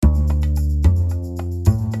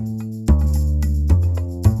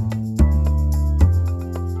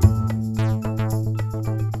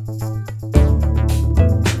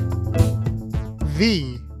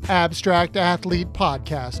Abstract Athlete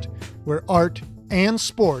Podcast, where art and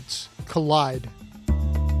sports collide.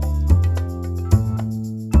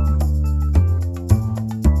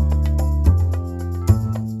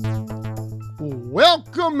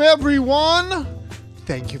 Welcome, everyone.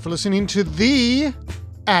 Thank you for listening to the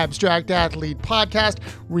Abstract Athlete Podcast.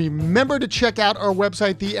 Remember to check out our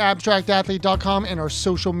website, theabstractathlete.com, and our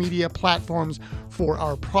social media platforms for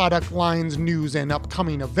our product lines, news, and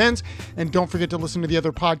upcoming events. And don't forget to listen to the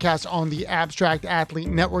other podcasts on the Abstract Athlete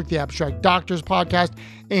Network, the Abstract Doctors Podcast,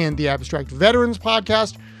 and the Abstract Veterans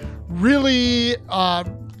Podcast. Really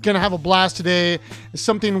going to have a blast today. It's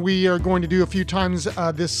something we are going to do a few times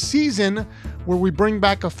this season, where we bring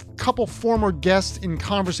back a couple former guests in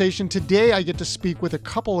conversation. Today, I get to speak with a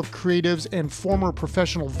couple of creatives and former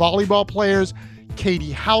professional volleyball players,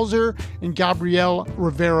 Katie Hauser and Gabrielle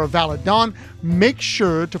Rivera Valedon. Make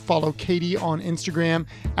sure to follow Katie on Instagram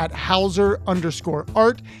at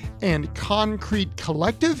Hauser_art and Concrete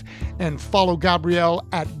Collective, and follow Gabrielle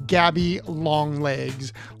at Gabby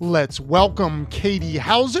Longlegs. Let's welcome Katie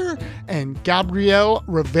Hauser and Gabrielle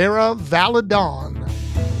Rivera Valedon.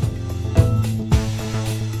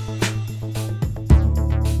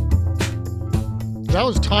 That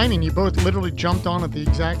was timing. You both literally jumped on at the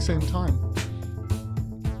exact same time.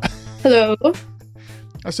 Hello.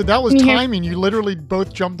 I said that was timing. You literally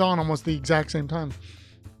both jumped on almost the exact same time.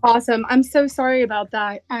 Awesome. I'm so sorry about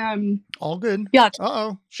that. All good. Yeah.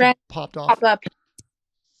 Uh-oh. She popped off. Pop up.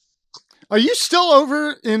 Are you still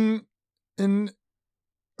over in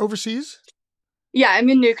overseas? Yeah, I'm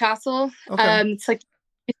in Newcastle. Okay. It's like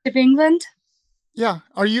east of England. Yeah.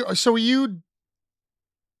 Are you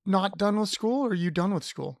not done with school, or are you done with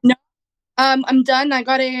school? No. I'm done. I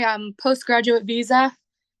got a postgraduate visa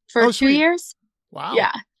for 2 years. Wow.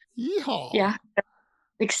 Yeah. Yeehaw. Yeah.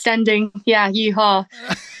 Extending. Yeah. Yeehaw.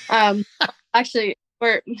 Actually,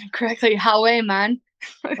 we're correctly. Howie, man.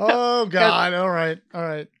 Oh God. All right.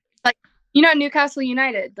 Like, Newcastle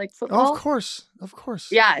United, like football. Oh, of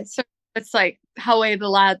course. Yeah. So it's like Howie the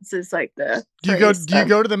lads is like the. Do you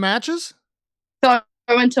go to the matches? So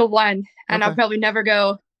I went to one, and Okay. I'll probably never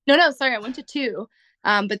go. No, sorry, I went to two.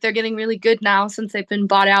 But they're getting really good now since they've been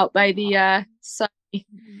bought out by the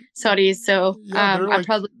Saudis. So yeah,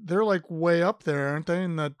 they're like way up there, aren't they?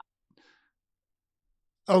 In the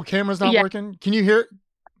camera's not working. Can you hear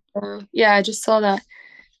it? Yeah, I just saw that.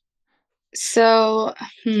 So,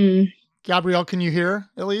 Gabrielle, can you hear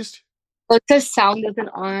at least? Like the sound isn't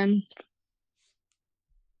on.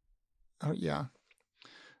 Oh yeah.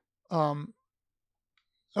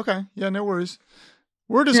 Okay. Yeah, no worries.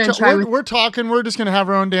 We're just we're talking. We're just gonna have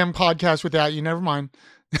our own damn podcast without you. Never mind.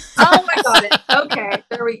 Oh, I got it. Okay,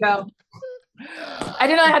 there we go. I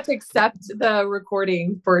did not have to accept the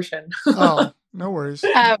recording portion. Oh, no worries.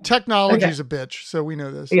 Technology's a bitch, so we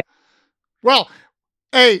know this. Yeah. Well,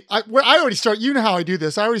 hey, I already start. You know how I do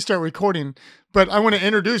this. I already start recording, but I want to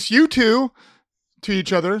introduce you two to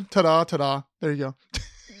each other. Ta-da, ta-da. There you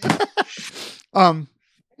go.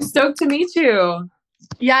 Stoked to meet you.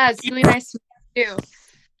 Yeah, it's really nice to meet you.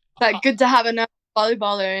 But good to have another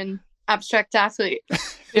volleyballer and abstract athlete.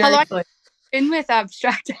 How long have you been with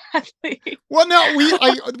abstract athlete? Well, no,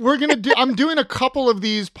 we're gonna do. I'm doing a couple of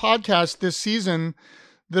these podcasts this season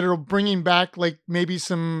that are bringing back like maybe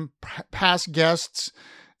some past guests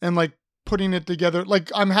and like putting it together.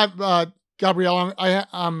 Like I'm Gabrielle.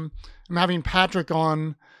 I'm having Patrick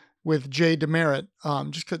on with Jay Demerit.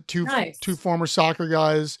 Just two former soccer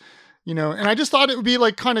guys. And I just thought it would be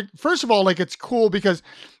like kind of, first of all, like it's cool because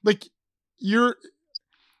like you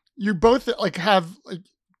both like have like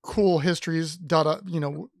cool histories,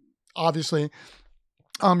 obviously.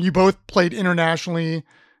 You both played internationally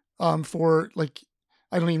for like,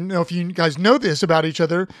 I don't even know if you guys know this about each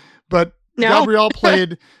other, but no. Gabrielle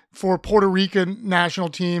played for Puerto Rican national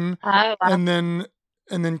team. Wow. And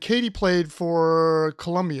then Katie played for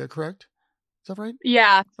Colombia, correct? Is that right?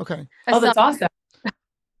 Yeah. Okay. That's awesome.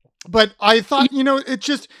 But I thought, it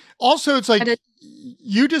just, also it's like,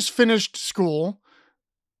 you just finished school,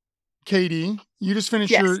 Katie, you just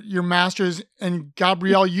finished your master's, and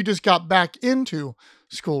Gabrielle, you just got back into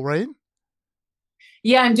school, right?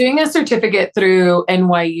 Yeah, I'm doing a certificate through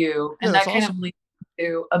NYU, and that kind awesome. of leads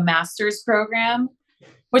to a master's program,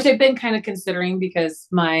 which I've been kind of considering because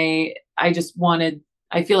I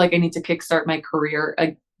feel like I need to kickstart my career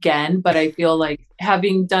again, but I feel like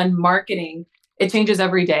having done marketing, it changes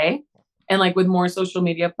every day. And like with more social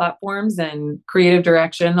media platforms and creative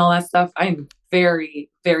direction and all that stuff, I'm very,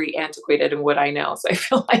 very antiquated in what I know. So I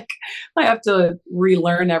feel like I have to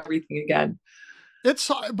relearn everything again.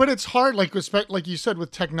 But it's hard, like you said, with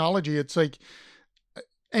technology. It's like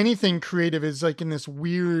anything creative is like in this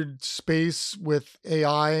weird space with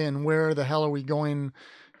AI and where the hell are we going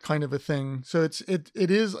kind of a thing. So it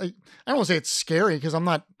is like, I don't want to say it's scary because I'm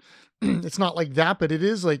not, it's not like that, but it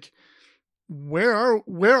is like, where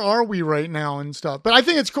are we right now and stuff. But I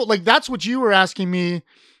think it's cool. Like that's what you were asking me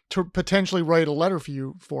to potentially write a letter for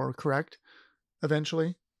you for, correct?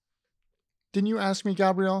 Eventually. Didn't you ask me,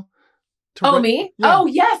 Gabrielle? Me? Yeah. Oh,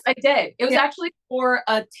 yes, I did. It was actually for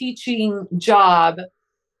a teaching job,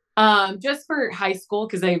 just for high school,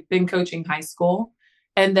 because I've been coaching high school.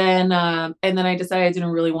 And then I decided I didn't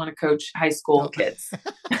really want to coach high school kids.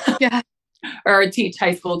 Yeah. Or teach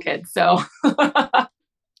high school kids. So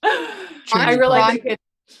I realized that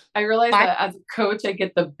as a coach, I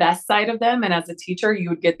get the best side of them. And as a teacher, you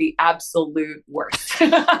would get the absolute worst.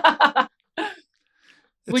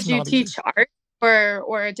 Would you teach art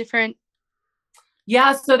or a different?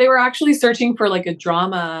 Yeah. So they were actually searching for like a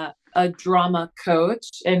drama coach.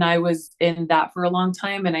 And I was in that for a long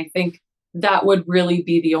time. And I think that would really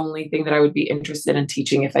be the only thing that I would be interested in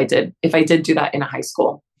teaching if I did do that in a high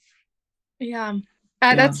school. Yeah.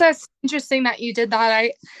 That's interesting that you did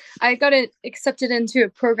that. I got accepted into a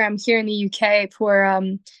program here in the UK for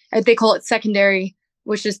they call it secondary,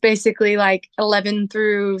 which is basically like 11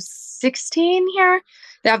 through 16 here.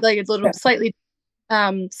 They have like a little slightly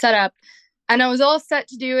set up, and I was all set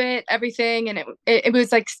to do it, everything, and it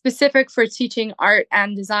was like specific for teaching art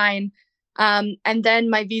and design. And then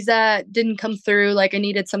my visa didn't come through. Like I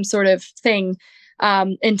needed some sort of thing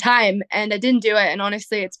in time, and I didn't do it. And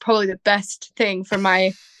honestly, it's probably the best thing for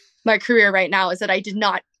my career right now is that I did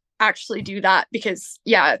not actually do that, because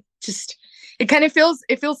just it kind of feels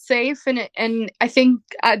safe, and I think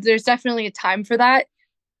there's definitely a time for that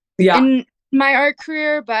in my art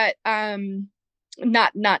career, but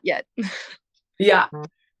not yet. Yeah.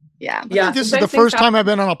 I think this is the first time I've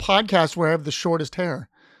been on a podcast where I have the shortest hair.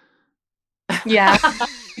 Yeah.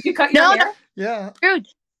 You cut your hair? Yeah. Dude,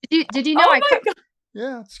 did you know I cut? God.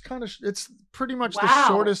 Yeah, it's pretty much the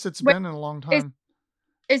shortest it's been in a long time.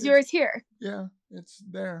 Is yours here? Yeah, it's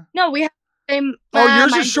there. No, we have the same. Oh,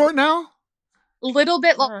 yours is short now? A little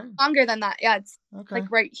bit longer than that. Yeah, it's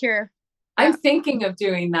like right here. I'm thinking of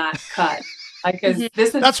doing that cut. Because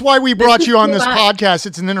that's why we brought you on this podcast.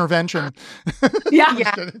 It's an intervention. Yeah.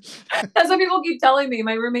 That's what people keep telling me.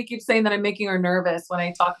 My roommate keeps saying that I'm making her nervous when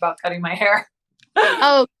I talk about cutting my hair.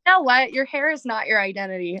 Oh, you know what? Your hair is not your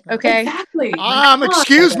identity. Okay. Exactly.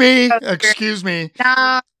 Excuse me.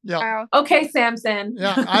 No. Yeah. Okay, Samson.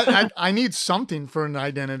 Yeah. I need something for an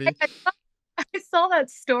identity. I saw that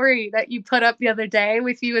story that you put up the other day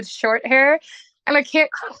with you with short hair. And I can't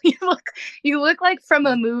you look like from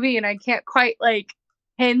a movie, and I can't quite like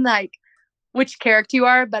pin like which character you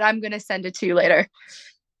are, but I'm going to send it to you later.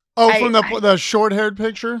 Oh, from the short-haired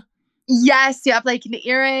picture? Yes, you have like an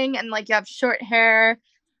earring and like you have short hair.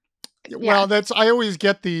 Well, I always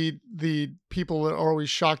get the people that are always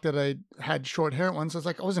shocked that I had short hair once. It's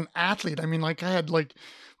like I was an athlete. I mean, like I had like,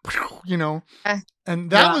 and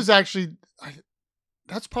that was actually,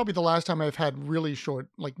 that's probably the last time I've had really short,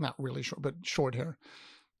 like not really short, but short hair.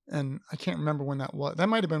 And I can't remember when that was. That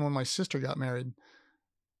might have been when my sister got married,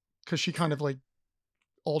 because she kind of like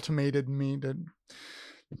ultimated me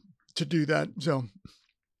to do that. So,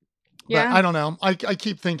 but I don't know. I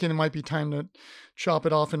keep thinking it might be time to chop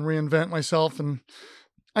it off and reinvent myself. And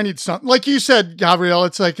I need something, like you said, Gabrielle,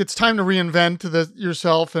 it's like, it's time to reinvent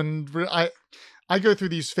yourself. And I go through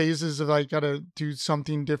these phases of I got to do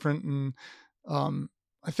something different. And,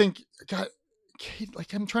 I think, Kate,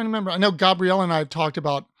 like I'm trying to remember. I know Gabrielle and I have talked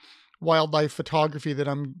about wildlife photography that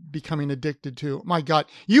I'm becoming addicted to. My God,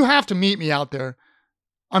 you have to meet me out there.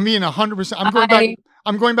 I'm being 100%.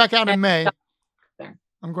 I'm going back out in May.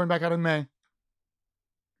 I'm going back out in May.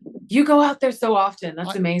 You go out there so often.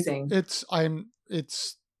 That's amazing. It's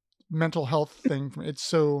mental health thing. It's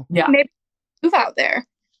so Maybe move out there.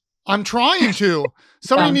 I'm trying to.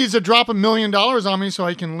 Somebody needs to drop $1 million on me so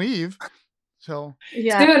I can leave. So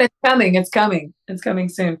soon, it's coming. It's coming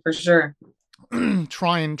soon for sure.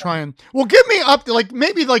 trying. Well, give me up. Like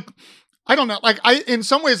maybe like I don't know. Like in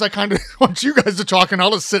some ways I kind of want you guys to talk and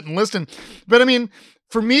I'll just sit and listen. But I mean,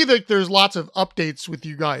 for me, like there's lots of updates with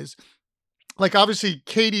you guys. Like obviously,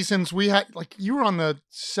 Katie, since we had like you were on the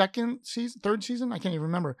third season, I can't even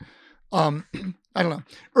remember. I don't know.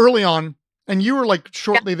 Early on. And you were like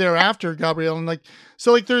shortly thereafter, Gabrielle, and like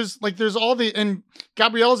so like there's all the, and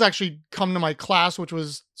Gabrielle's actually come to my class, which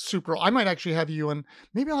was super. I might actually have you, and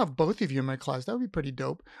maybe I'll have both of you in my class. That would be pretty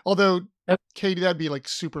dope. Although Katie, that'd be like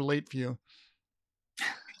super late for you.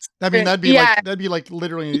 That'd be like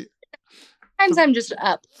literally. Sometimes I'm just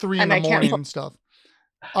up 3 a.m. and stuff.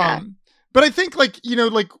 But I think like,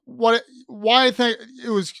 like why I think it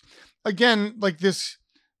was, again, like this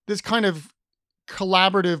kind of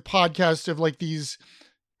collaborative podcast of like these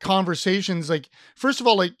conversations, like, first of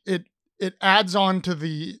all, like it adds on to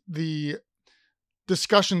the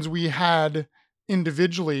discussions we had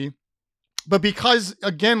individually, but because,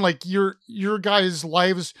 again, like your guys'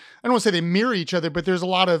 lives, I don't want to say they mirror each other, but there's a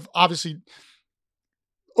lot of obviously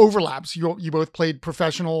overlaps. You both played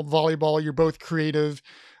professional volleyball. You're both creative.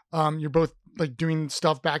 You're both like doing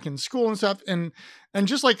stuff back in school and stuff. And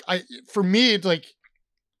just like for me, it's like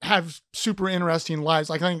have super interesting lives.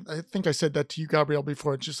 Like I think I said that to you, Gabrielle,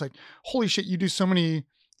 before. It's just like, holy shit, you do so many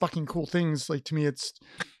fucking cool things. Like to me, it's,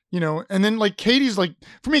 and then like Katie's like,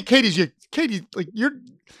 for me, Katie, like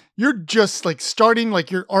you're just like starting,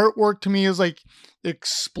 like your artwork to me is like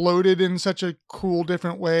exploded in such a cool,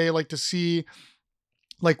 different way. Like to see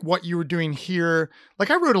like what you were doing here.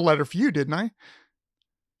 Like I wrote a letter for you, didn't I?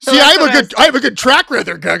 See, I have a good track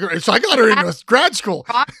record, so I got her into grad school.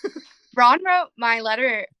 Ron wrote my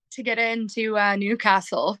letter to get into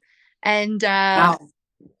Newcastle, and wow.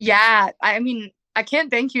 Yeah, I mean, I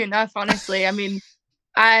can't thank you enough, honestly. I mean,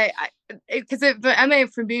 because the MA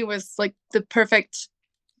for me was like the perfect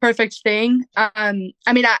thing. I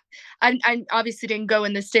mean, I obviously didn't go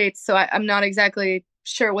in the States, so I'm not exactly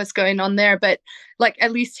sure what's going on there, but like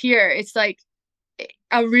at least here, it's like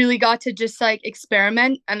I really got to just like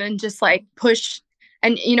experiment and then just like push.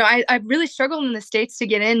 And, I really struggled in the States to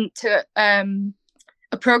get into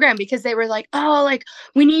a program because they were like, oh, like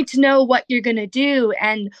we need to know what you're going to do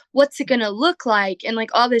and what's it going to look like and like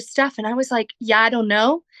all this stuff. And I was like, yeah, I don't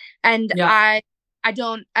know. And I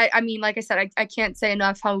mean, like I said, I can't say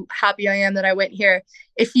enough how happy I am that I went here.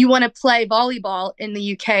 If you want to play volleyball in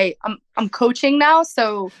the UK, I'm coaching now.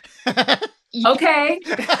 So. Okay.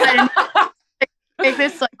 Make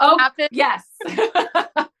this like happen. Yes.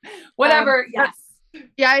 Whatever. Yes.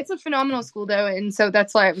 Yeah, it's a phenomenal school though, and so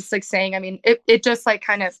that's why I was like saying, I mean, it just like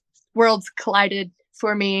kind of worlds collided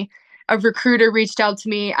for me. A recruiter reached out to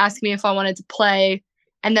me, asked me if I wanted to play,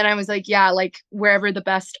 and then I was like, yeah, like wherever the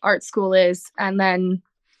best art school is, and then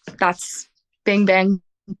that's bing bang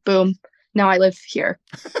boom. Now I live here.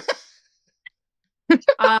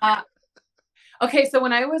 Okay, so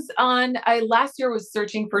when I was last year was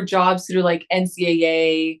searching for jobs through like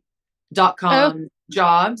NCAA.com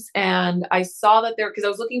jobs, and I saw that because I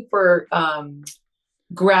was looking for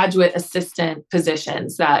graduate assistant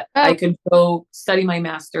positions that I could go study my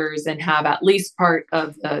master's and have at least part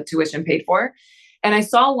of the tuition paid for. And I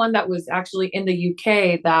saw one that was actually in the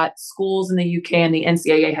UK, that schools in the UK and the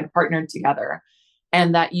NCAA had partnered together,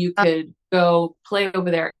 and that you could go play over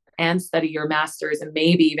there and study your master's and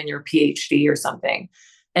maybe even your PhD or something.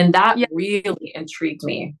 And that really intrigued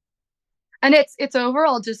me. And it's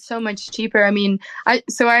overall just so much cheaper. I mean, I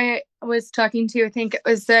was talking to, I think it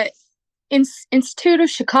was the Institute of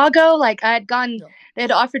Chicago. Like I had gone, they had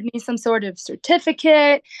offered me some sort of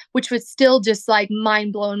certificate, which was still just like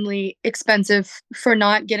mind-blowingly expensive for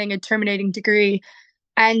not getting a terminating degree.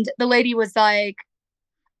 And the lady was like,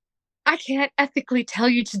 I can't ethically tell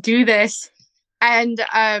you to do this. And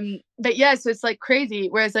but yeah, so it's like crazy.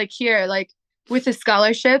 Whereas like here, like with a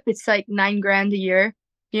scholarship, it's like $9,000 a year.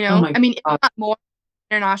 I mean, it's not more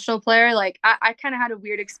international player. Like I kind of had a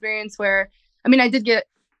weird experience where, I mean, I did get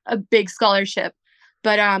a big scholarship,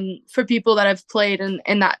 but for people that have played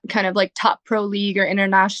in that kind of like top pro league or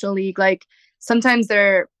international league, like sometimes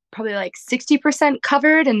they're probably like 60%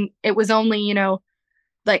 covered, and it was only,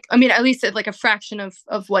 like, I mean, at least at like a fraction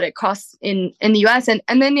of what it costs in the US. And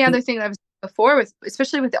then the other thing that I was before with,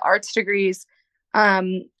 especially with the arts degrees,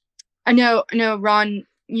 I know Ron,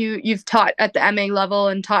 you've taught at the MA level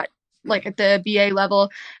and taught like at the BA level,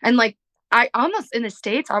 and like I almost in the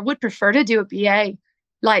States I would prefer to do a BA,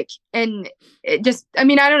 like, and it just, I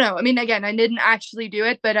mean, I don't know, I mean, again, I didn't actually do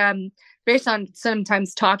it, but based on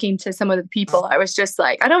sometimes talking to some of the people, I was just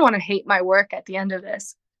like, I don't want to hate my work at the end of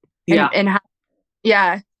this.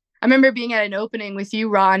 I remember being at an opening with you,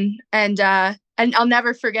 Ron, and I'll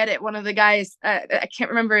never forget it. One of the guys, I can't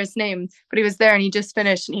remember his name, but he was there and he just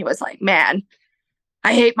finished and he was like, man,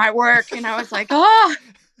 I hate my work. And I was like, oh,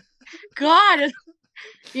 God.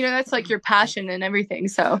 That's like your passion and everything.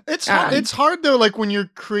 So it's hard though, like when you're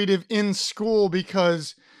creative in school,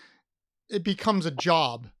 because it becomes a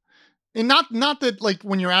job. And not that like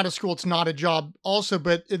when you're out of school, it's not a job also,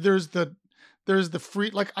 but there's the free,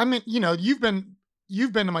 like, I mean, you've been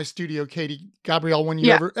to my studio, Katie, Gabrielle, when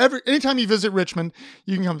you anytime you visit Richmond,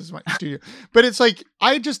 you can come to my studio. But it's like,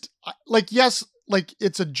 yes, like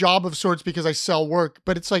it's a job of sorts because I sell work,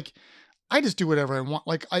 but it's like, I just do whatever I want.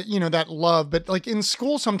 Like that love, but like in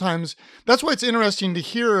school, sometimes that's why it's interesting to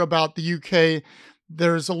hear about the UK.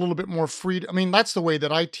 There's a little bit more freedom. I mean, that's the way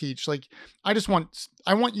that I teach. Like, I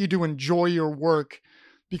want you to enjoy your work,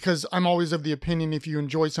 because I'm always of the opinion, if you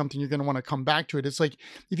enjoy something, you're going to want to come back to it. It's like,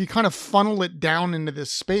 if you kind of funnel it down into this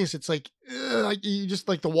space, it's like, you just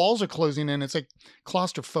like the walls are closing in. It's like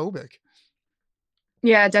claustrophobic.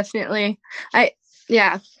 Yeah, definitely. I'm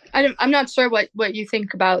not sure what you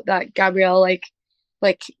think about that, Gabrielle, like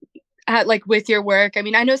with your work. I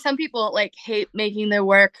mean, I know some people like hate making their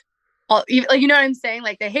work even, like, you know what I'm saying?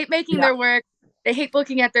 Like, they hate making their work, they hate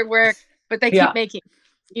looking at their work, but they keep making,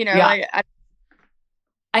 like,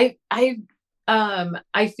 I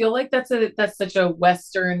feel like that's such a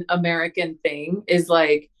Western American thing, is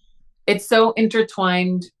like, it's so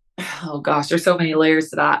intertwined. Oh gosh, there's so many layers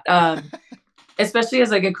to that. Especially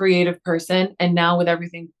as like a creative person, and now with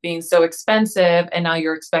everything being so expensive, and now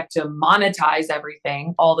you're expected to monetize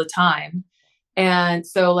everything all the time. And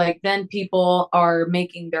so like, then people are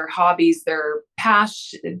making their hobbies, their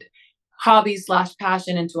hobby/passion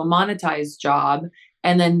into a monetized job.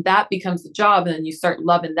 And then that becomes the job. And then you start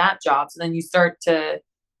loving that job. So then you start to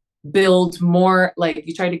build more, like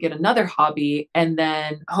you try to get another hobby, and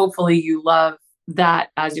then hopefully you love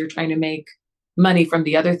that as you're trying to make money from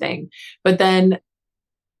the other thing. But then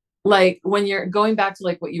like, when you're going back to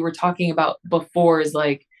like what you were talking about before, is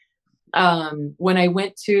like, when I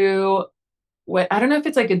went to I don't know if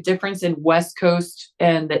it's like a difference in West Coast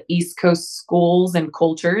and the East Coast schools and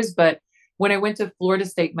cultures, but when I went to Florida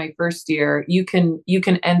State my first year, you can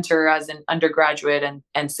enter as an undergraduate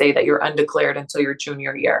and say that you're undeclared until your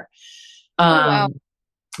junior year. wow.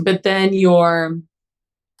 But then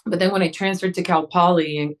when I transferred to Cal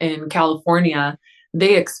Poly in California,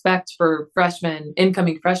 they expect for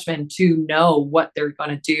incoming freshmen to know what they're going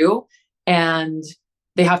to do. And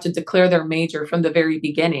they have to declare their major from the very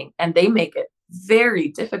beginning. And they make it very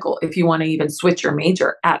difficult if you want to even switch your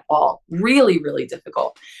major at all. Really, really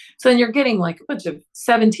difficult. So then you're getting like a bunch of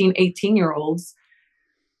 17, 18-year-olds.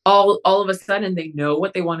 All of a sudden, they know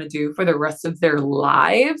what they want to do for the rest of their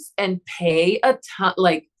lives, and pay a ton,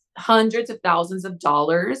 like hundreds of thousands of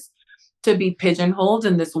dollars, to be pigeonholed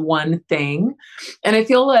in this one thing. And I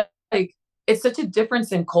feel like it's such a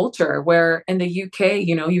difference in culture, where in the UK,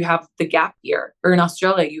 you have the gap year, or in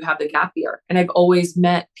Australia, you have the gap year. And I've always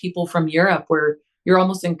met people from Europe where you're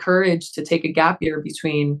almost encouraged to take a gap year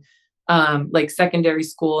between like secondary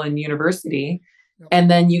school and university. Yep.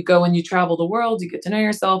 And then you go and you travel the world, you get to know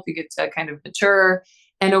yourself, you get to kind of mature.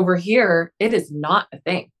 And over here, it is not a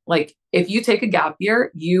thing. Like, if you take a gap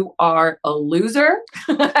year, you are a loser,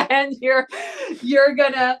 and you're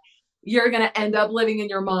gonna end up living in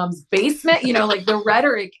your mom's basement. Like, the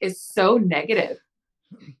rhetoric is so negative.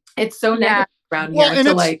 It's so negative around here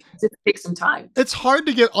to like just take some time. It's hard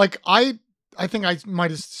to get, like, I think I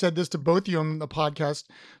might have said this to both of you on the podcast,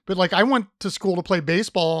 but like, I went to school to play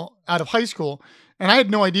baseball out of high school, and I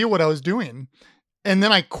had no idea what I was doing. And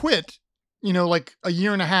then I quit, like a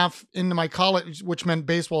year and a half into my college, which meant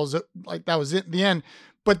baseball is like, that was it, the end.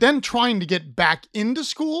 But then trying to get back into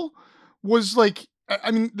school was like, I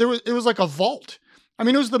mean, it was like a vault. I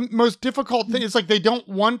mean, it was the most difficult thing. It's like, they don't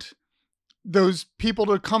want those people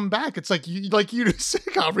to come back. It's like you just said,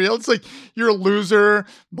 Gabrielle, it's like, you're a loser,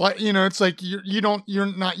 but it's like, you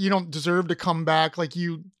don't deserve to come back. Like,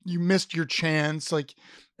 you missed your chance. Like,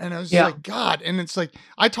 and I was just like, God. And it's like,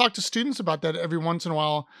 I talk to students about that every once in a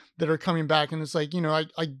while that are coming back. And it's like,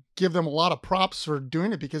 I give them a lot of props for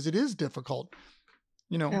doing it, because it is difficult,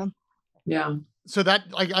 Yeah. So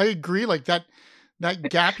that, like, I agree. Like that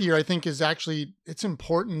gap year, I think, is actually, it's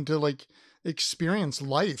important to like experience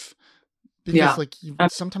life, because like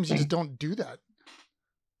sometimes you just don't do that.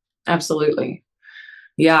 Absolutely.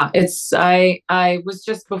 Yeah, I was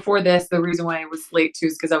just, before this, the reason why I was late too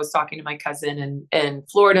is because I was talking to my cousin in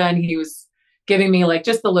Florida, and he was giving me like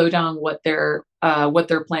just the lowdown what their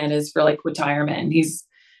plan is for like retirement. And he's,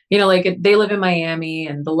 like, they live in Miami,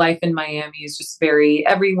 and the life in Miami is just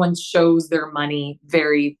everyone shows their money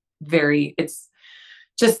very, very, it's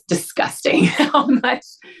just disgusting how much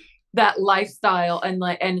that lifestyle and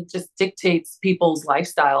it just dictates people's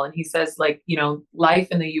lifestyle. And he says, like, life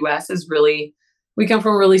in the US is really, we come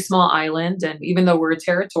from a really small island, and even though we're a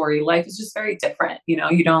territory, life is just very different.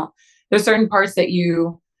 There's certain parts that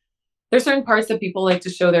people like to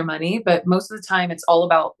show their money, but most of the time it's all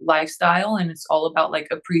about lifestyle, and it's all about like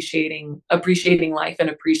appreciating life and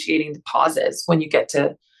appreciating the pauses when you get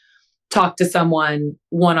to talk to someone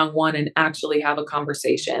one-on-one and actually have a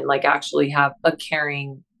conversation, like actually have a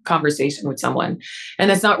caring conversation with someone. And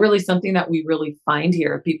that's not really something that we really find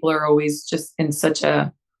here. People are always just in such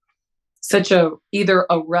a such a either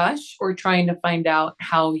a rush or trying to find out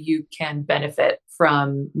how you can benefit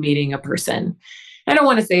from meeting a person. I don't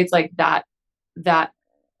want to say it's like that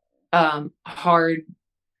hard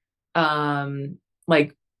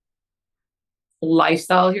like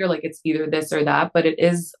lifestyle here, like it's either this or that, but it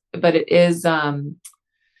is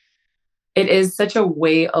such a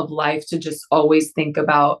way of life to just always think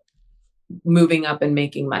about moving up and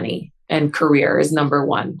making money, and career is number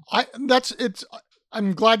one.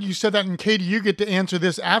 I'm glad you said that. And Katie, you get to answer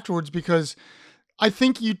this afterwards, because I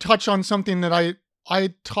think you touch on something that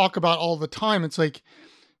I talk about all the time. It's like,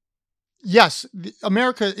 yes,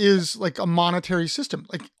 America is like a monetary system.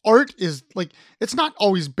 Like art is like, it's not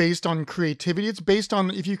always based on creativity. It's based on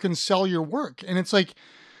if you can sell your work. And it's like,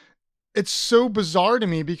 it's so bizarre to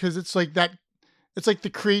me, because it's like that, it's like the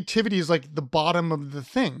creativity is like the bottom of the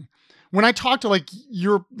thing. When I talk to like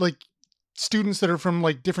students that are from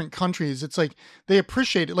like different countries, it's like they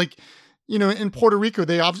appreciate it. Like, in Puerto Rico,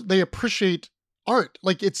 they appreciate art.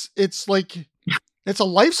 Like it's like, it's a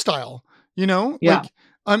lifestyle, Yeah. like,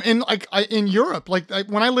 and like in Europe,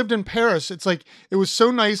 when I lived in Paris, it's like, it was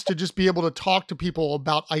so nice to just be able to talk to people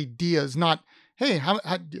about ideas, not, hey,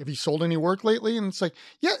 have you sold any work lately? And it's like,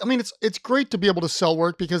 yeah, I mean, it's great to be able to sell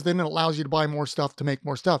work, because then it allows you to buy more stuff to make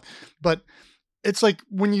more stuff. But it's like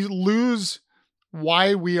when you lose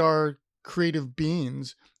why we are creative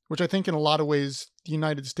beings, which I think in a lot of ways, the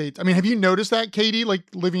United States, I mean, have you noticed that, Katie, like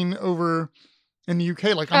living over in the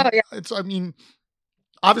UK? Like, I mean,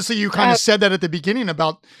 obviously you kind of said that at the beginning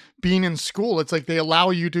about being in school. It's like they allow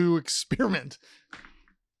you to experiment.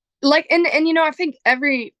 Like, and I think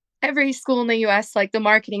every school in the US, like the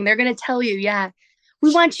marketing, they're going to tell you, yeah,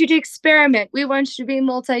 we want you to experiment. We want you to be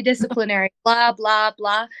multidisciplinary, blah, blah,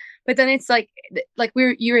 blah. But then it's like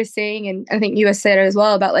you were saying, and I think you said it as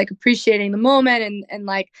well, about like appreciating the moment and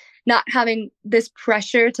like not having this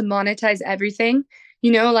pressure to monetize everything,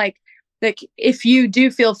 like if you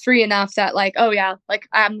do feel free enough that like, oh yeah, like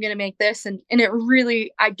I'm going to make this and it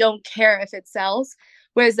really, I don't care if it sells.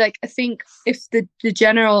 Whereas like, I think if the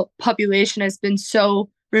general population has been so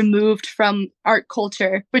removed from art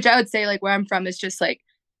culture, which I would say like where I'm from is just like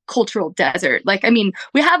cultural desert. Like, I mean,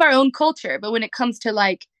 we have our own culture, but when it comes to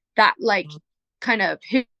like that, like kind of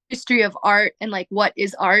history of art and like what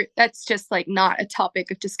is art, that's just like not a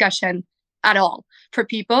topic of discussion at all for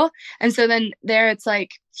people. And so then there it's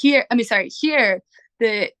like here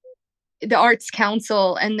the Arts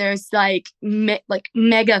Council, and there's like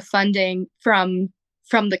mega funding from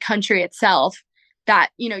the country itself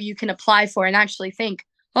that you can apply for and actually think,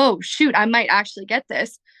 oh shoot, I might actually get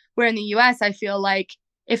this. Where in the US, I feel like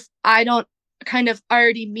if I don't kind of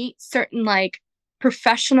already meet certain like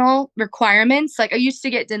professional requirements, like I used to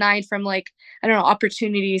get denied from like, I don't know,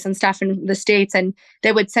 opportunities and stuff in the States, and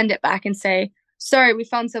they would send it back and say, sorry, we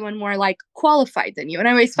found someone more like qualified than you. And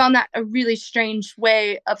I always found that a really strange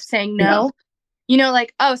way of saying no.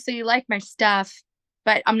 Like, oh, so you like my stuff,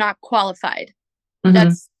 but I'm not qualified. Mm-hmm.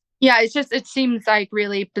 That's, yeah, it seems like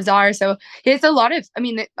really bizarre. So it's a lot of, I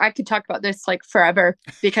mean, I could talk about this like forever,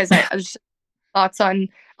 because I was just thoughts on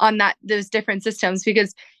that, those different systems,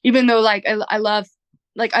 because even though like I love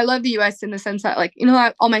the US in the sense that like,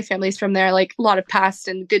 all my family's from there, like a lot of past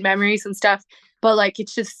and good memories and stuff, but like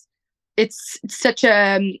it's such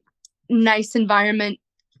a nice environment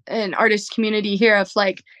and artist community here of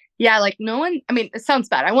like, yeah, like no one, I mean, it sounds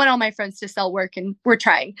bad, I want all my friends to sell work, and we're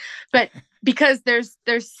trying, but because there's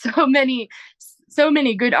so many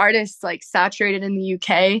good artists like saturated in the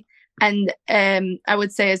UK. And I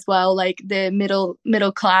would say as well, like the middle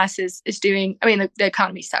class is doing, I mean, the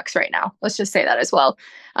economy sucks right now. Let's just say that as well.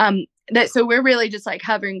 So we're really just like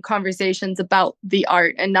having conversations about the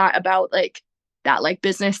art and not about like that like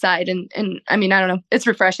business side. And I mean, I don't know, it's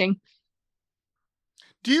refreshing.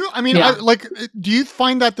 Do you, I mean, do you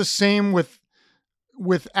find that the same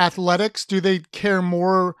with athletics? Do they care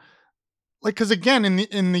more? Like, cause again,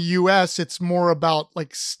 in the US, it's more about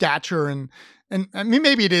like stature and I mean,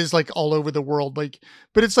 maybe it is like all over the world, like,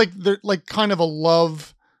 but it's like, they're like kind of a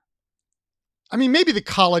love. I mean, maybe the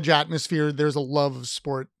college atmosphere, there's a love of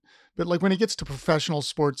sport, but like when it gets to professional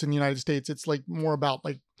sports in the United States, it's like more about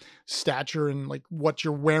like stature and like what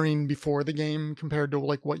you're wearing before the game compared to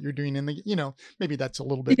like what you're doing in the, maybe that's a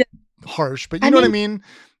little bit harsh, but you know what I mean?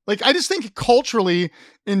 Like, I just think culturally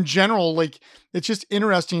in general, like it's just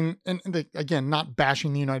interesting. And again, not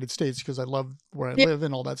bashing the United States, because I love where I live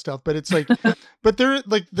and all that stuff, but it's like, but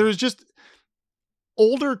there's just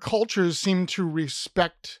older cultures seem to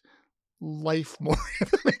respect life more, if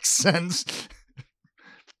that makes sense.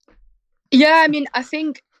 Yeah. I mean, I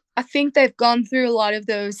think they've gone through a lot of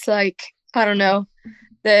those, like, I don't know,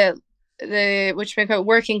 the the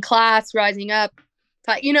working class rising up.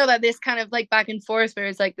 But you know that this kind of like back and forth where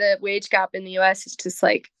it's like the wage gap in the US is just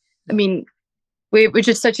like, I mean, we're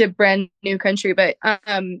just such a brand new country. But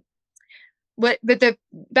back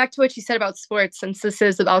to what you said about sports, since this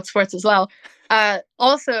is about sports as well.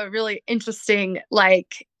 Also really interesting,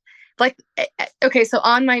 okay, so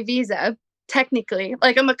on my visa, technically,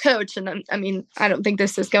 like I'm a coach, and I don't think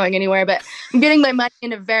this is going anywhere, but I'm getting my money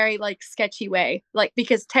in a very like sketchy way, like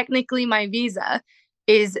because technically my visa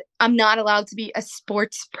is I'm not allowed to be a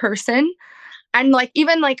sports person. And like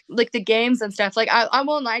even like the games and stuff, like I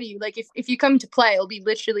won't lie to you, like if you come to play, it'll be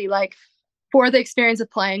literally like for the experience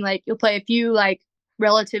of playing, like you'll play a few like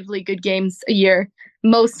relatively good games a year.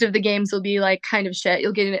 Most of the games will be like kind of shit.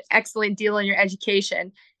 You'll get an excellent deal on your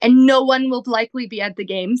education, and no one will likely be at the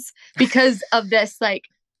games because of this. Like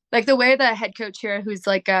the way the head coach here, who's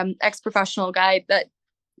like ex-professional guy that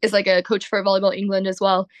is like a coach for Volleyball England as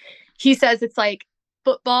well, he says it's like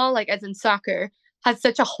football, like as in soccer, has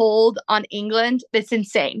such a hold on England that's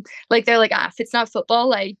insane. Like they're like, if it's not football,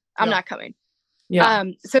 like I'm not coming. Yeah.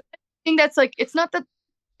 So I think that's like it's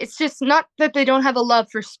just not that they don't have a love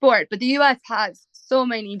for sport, but the US has so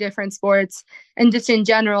many different sports, and just in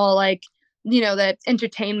general, like, you know, that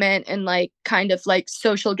entertainment and like kind of like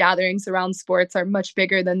social gatherings around sports are much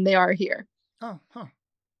bigger than they are here. Oh, huh.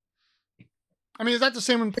 I mean, is that the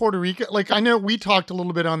same in Puerto Rico? Like, I know we talked a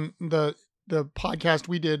little bit on the podcast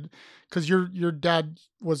we did, because your dad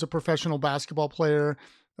was a professional basketball player,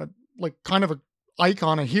 like kind of a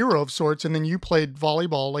icon, a hero of sorts, and then you played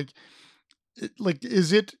volleyball. Like,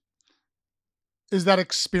 is that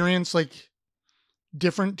experience like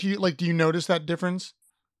different to you? Like, do you notice that difference?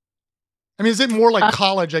 I mean, is it more like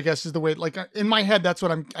college, I guess, is the way, like in my head, that's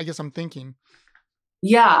what I guess I'm thinking.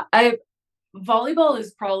 Yeah. Volleyball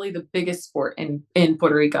is probably the biggest sport in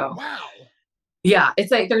Puerto Rico. Wow. Yeah.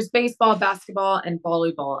 It's like there's baseball, basketball, and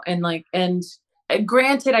volleyball. And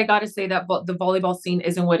granted, I got to say that the volleyball scene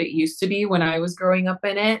isn't what it used to be when I was growing up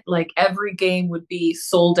in it. Like every game would be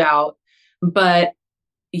sold out, but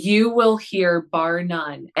you will hear, bar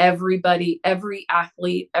none, everybody, every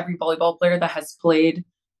athlete, every volleyball player that has played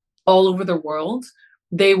all over the world,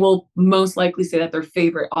 they will most likely say that their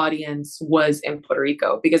favorite audience was in Puerto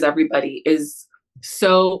Rico, because everybody is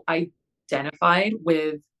so identified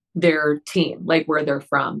with their team, like where they're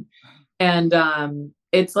from. And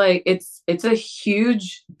it's like it's a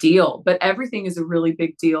huge deal, but everything is a really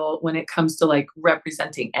big deal when it comes to like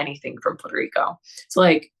representing anything from Puerto Rico. So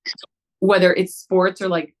like whether it's sports or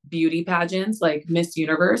like beauty pageants, like Miss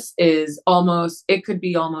Universe it could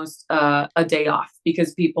be almost a day off,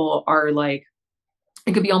 because people are like,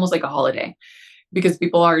 it could be almost like a holiday, because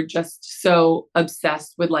people are just so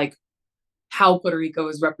obsessed with like how Puerto Rico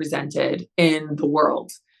is represented in the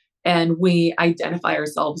world. And we identify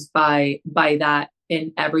ourselves by that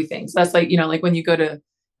in everything. So that's like, you know, like when you go to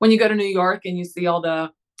New York and you see all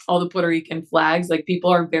the Puerto Rican flags, like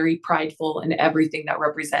people are very prideful in everything that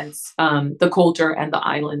represents the culture and the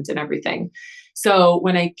island and everything. So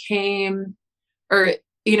when I came, or,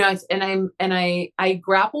 you know, I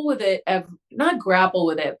grapple with it, not grapple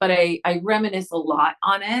with it, but I reminisce a lot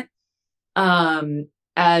on it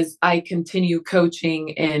as I continue coaching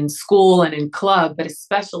in school and in club, but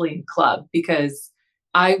especially in club, because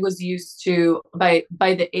I was used to, by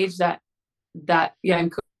the age that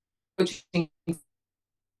I'm coaching.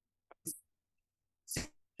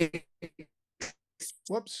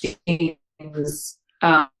 Whoops.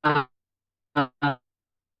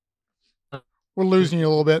 We're losing you a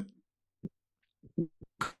little bit.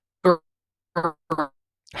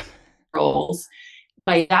 Girls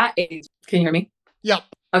by that age. Can you hear me? Yep.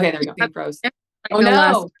 Okay, there we go. Being froze. Oh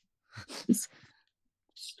no.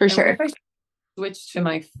 For sure. If I switch to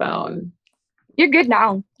my phone. You're good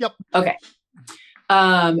now. Yep. Okay.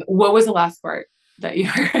 What was the last part that you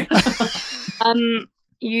heard?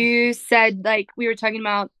 You said like we were talking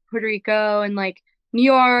about Puerto Rico and like New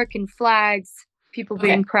York and flags, people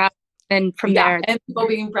being proud, and from there, and people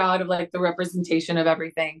being proud of like the representation of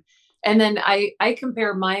everything. And then I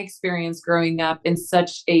compare my experience growing up in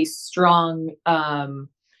such a strong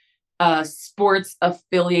sports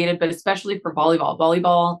affiliated, but especially for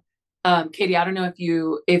volleyball. Katie, I don't know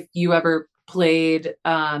if you ever played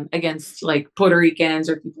against like Puerto Ricans,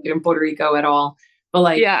 or if you played in Puerto Rico at all, but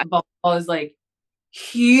like volleyball is like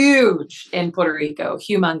huge in Puerto Rico,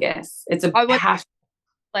 humongous. It's a passion.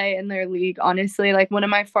 Play in their league, honestly. Like one of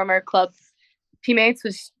my former club teammates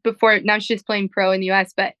was before, now she's playing pro in the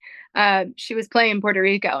US, but she was playing in Puerto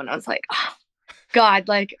Rico, and I was like, oh God,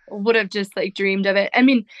 like would have just like dreamed of it. I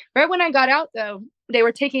mean, right when I got out though, they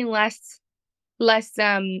were taking less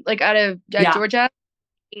like out of Georgia.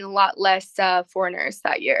 a lot less foreigners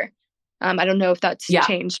that year. I don't know if that's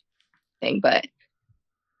changed thing, but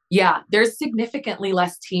yeah, there's significantly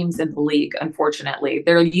less teams in the league, unfortunately.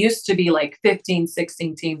 There used to be like 15,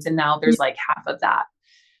 16 teams, and now there's like half of that.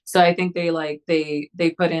 So I think they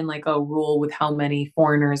put in like a rule with how many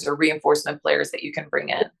foreigners or reinforcement players that you can bring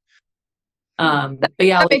in. But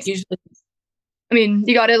yeah, like usually, I mean,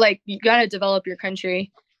 you gotta develop your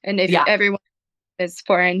country, and if everyone is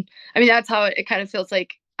foreign, I mean, that's how it kind of feels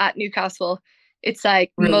like at Newcastle. It's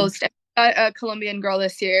like most a Colombian girl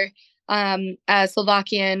this year, a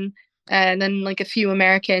Slovakian, and then like a few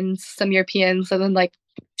Americans, some Europeans, and then like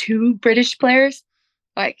 2 British players.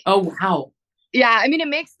 Like, oh wow. Yeah, I mean, it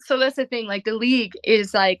makes, so that's the thing, like the league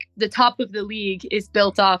is like, the top of the league is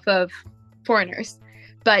built off of foreigners,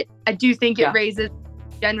 but I do think it raises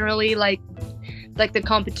generally like the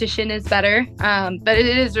competition is better, but it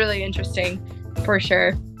is really interesting for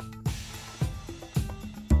sure.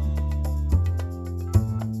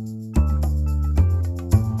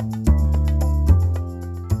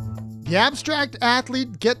 The Abstract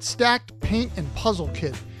Athlete Get Stacked Paint and Puzzle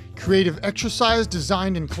Kit. Creative exercise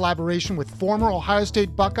designed in collaboration with former Ohio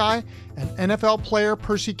State Buckeye and NFL player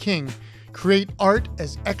Percy King. Create art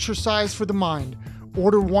as exercise for the mind.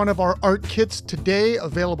 Order one of our art kits today,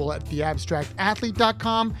 available at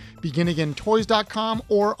theabstractathlete.com, beginagaintoys.com,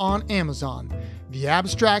 or on Amazon. The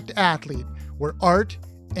Abstract Athlete, where art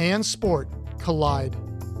and sport collide.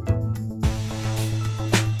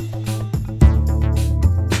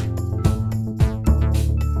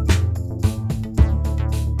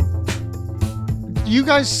 Do you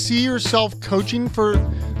guys see yourself coaching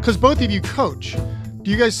because both of you coach? Do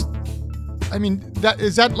you guys, I mean,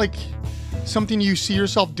 is that like something you see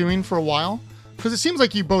yourself doing for a while? Because it seems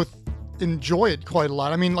like you both enjoy it quite a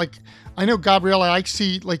lot. I mean, like, I know Gabrielle, I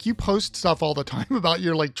see like you post stuff all the time about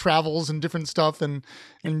your like travels and different stuff and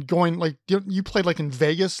going, like, you played like in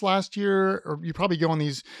Vegas last year, or you probably go on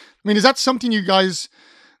these. I mean, is that something you guys,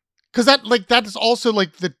 because that is also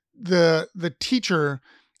like the teacher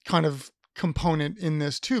kind of component in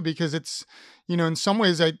this too, because it's, in some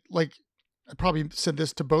ways I probably said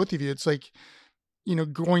this to both of you. It's like,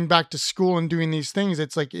 going back to school and doing these things,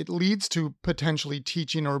 it's like it leads to potentially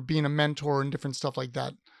teaching or being a mentor and different stuff like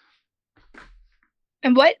that.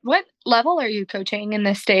 And what level are you coaching in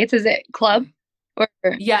the States? Is it club or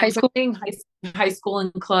high school? High school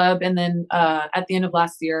and club, and then at the end of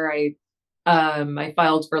last year, I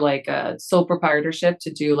filed for like a sole proprietorship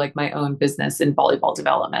to do like my own business in volleyball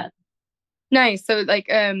development. Nice. So like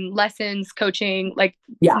lessons, coaching, like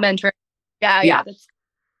mentoring. Yeah. That's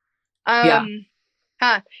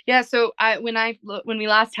So when we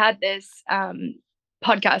last had this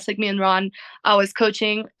podcast, like me and Ron, I was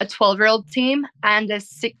coaching a 12-year-old team and a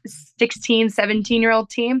 16, 17-year-old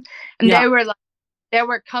team, and they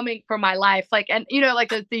were coming for my life. Like, and like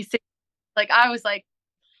these things, like I was like,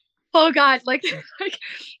 oh God, like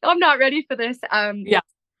I'm not ready for this.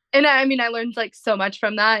 And I mean, I learned like so much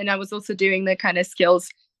from that. And I was also doing the kind of skills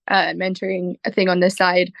mentoring thing on this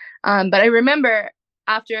side. But I remember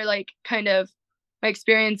after like kind of my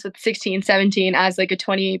experience with 16, 17 as like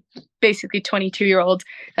basically 22-year-old,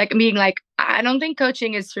 like being like, I don't think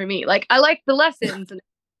coaching is for me. Like I like the lessons,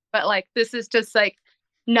 but like, this is just like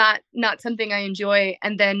not something I enjoy.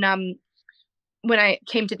 And then when I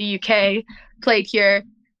came to the UK, played here,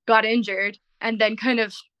 got injured, and then kind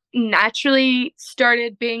of naturally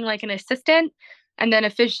started being like an assistant, and then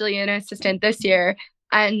officially an assistant this year.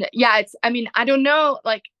 And I don't know,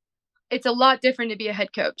 like it's a lot different to be a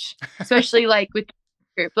head coach, especially like with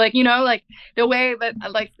group, like like the way that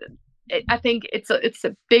I think it's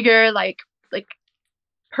a bigger like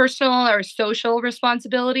personal or social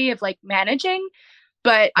responsibility of like managing,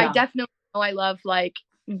 but I definitely know I love like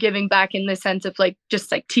giving back in the sense of like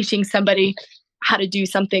just like teaching somebody how to do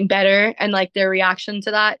something better and like their reaction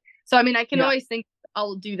to that. So, I mean, I can always think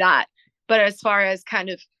I'll do that. But as far as kind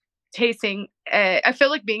of tasting, I feel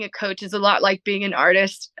like being a coach is a lot like being an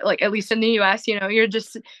artist, like at least in the US, you're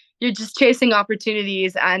just chasing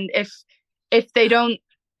opportunities. And if they don't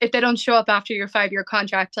show up after your 5-year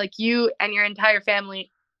contract, like you and your entire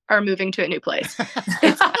family are moving to a new place.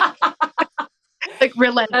 It's like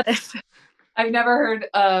relentless. I've never heard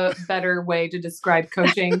a better way to describe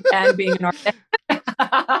coaching and being an artist.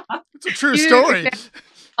 It's a true story.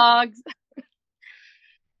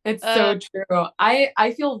 It's so true.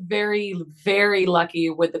 I feel very, very lucky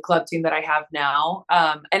with the club team that I have now.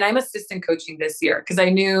 And I'm assistant coaching this year because I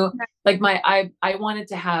knew like I wanted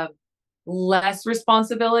to have less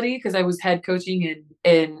responsibility because I was head coaching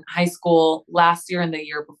in high school last year and the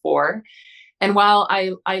year before. And while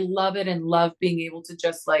I love it and love being able to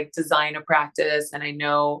just like design a practice, and I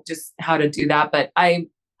know just how to do that, but it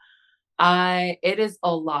is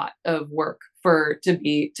a lot of work to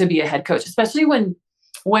be a head coach, especially when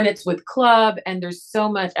it's with club, and there's so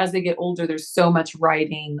much, as they get older, there's so much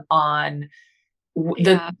writing on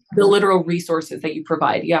the literal resources that you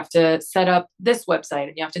provide. You have to set up this website,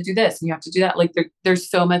 and you have to do this, and you have to do that. Like there's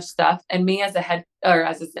so much stuff. And me as a head, or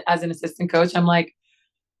as an assistant coach, I'm like,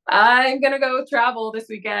 I'm going to go travel this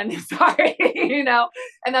weekend. Sorry,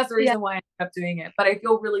 and that's the reason why I ended up doing it. But I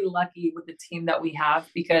feel really lucky with the team that we have,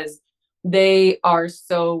 because they are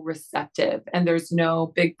so receptive, and there's no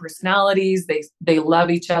big personalities. They love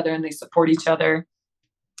each other, and they support each other.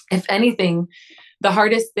 If anything, the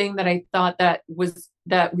hardest thing that I thought that we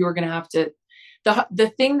were going to have to,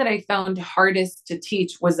 the thing that I found hardest to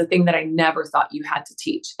teach was the thing that I never thought you had to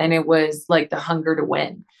teach. And it was like the hunger to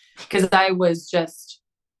win, because I was just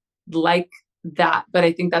like that. But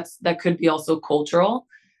I think that could be also cultural.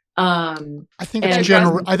 I think it's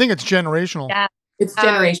generational. Yeah. It's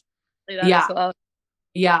generational. Yeah. Well.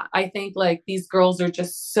 Yeah. I think like these girls are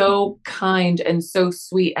just so kind and so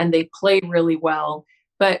sweet, and they play really well.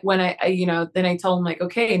 But when I then I tell them like,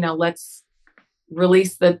 okay, now let's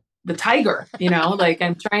release the tiger, like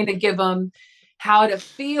I'm trying to give them how to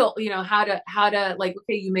feel, how to like,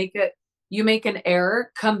 okay, you make an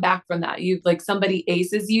error, come back from that. You like somebody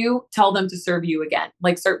aces you, tell them to serve you again,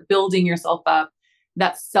 like start building yourself up.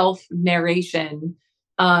 That self narration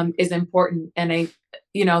is important. And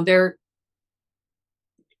they're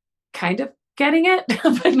kind of getting it,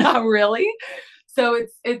 but not really. So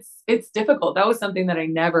it's difficult. That was something that I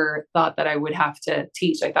never thought that I would have to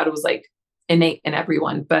teach. I thought it was like innate in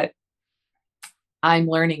everyone, but I'm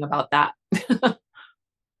learning about that.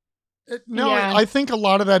 I think a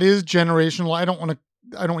lot of that is generational. I don't want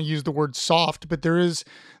to use the word soft, but there is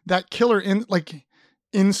that killer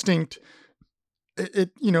instinct.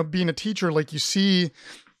 Being a teacher, like you see,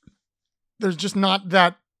 there's just not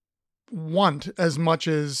that want as much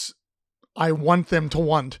as I want them to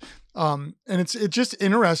want. And it's just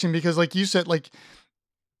interesting because, like you said, like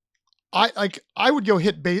I would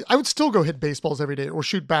I would still go hit baseballs every day or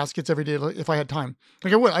shoot baskets every day if I had time.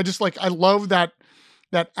 Like I would. I love that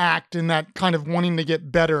act and that kind of wanting to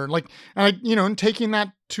get better. And taking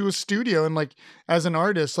that to a studio and like as an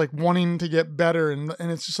artist, like wanting to get better. And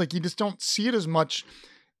it's just like, you just don't see it as much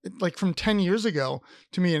like from 10 years ago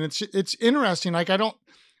to me. And it's interesting. Like I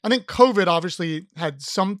think COVID obviously had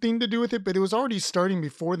something to do with it, but it was already starting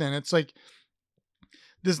before then. It's like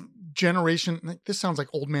this generation, like, this sounds like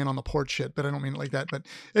old man on the porch shit, but I don't mean it like that. But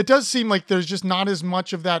it does seem like there's just not as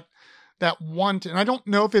much of that want. And I don't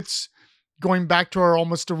know if it's going back to our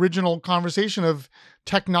almost original conversation of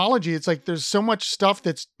technology. It's like there's so much stuff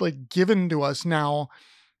that's like given to us now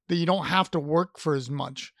that you don't have to work for as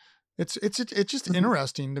much. It's just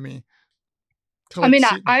interesting to me. Sorry.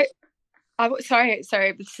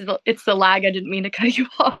 It's the lag. I didn't mean to cut you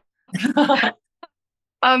off.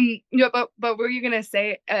 But what were you gonna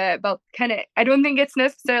say about kind of? I don't think it's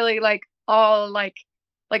necessarily like all like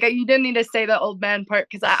you didn't need to say the old man part,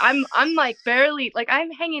 because I'm like barely like I'm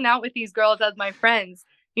hanging out with these girls as my friends.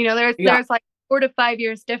 There's like 4 to 5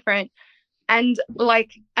 years different, and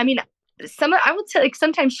like I mean, I would say like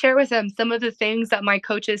sometimes share with them some of the things that my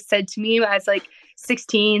coaches said to me as like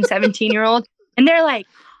 16, 17-year-old, and they're like,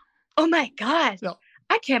 oh my God,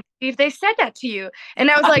 I can't believe they said that to you. And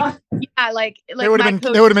I was like, yeah, like they would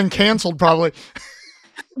have been canceled probably.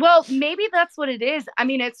 Well, maybe that's what it is. I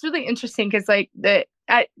mean, it's really interesting because like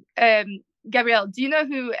Gabrielle, do you know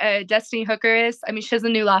who Destiny Hooker is? I mean, she has a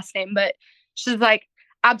new last name, but she's like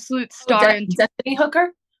absolute star. Destiny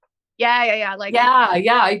Hooker? Yeah. Like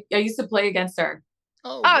I used to play against her.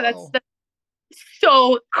 Oh, that's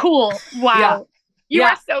so cool. Wow. You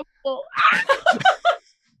are so cool.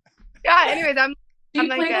 Yeah, anyways, She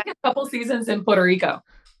played like a couple seasons in Puerto Rico.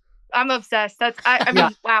 I'm obsessed. I mean,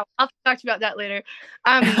 wow. I'll talk to you about that later.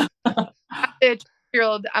 As a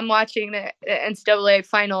 12-year-old, I'm watching the NCAA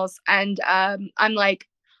finals, and I'm like,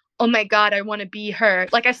 oh my God, I want to be her.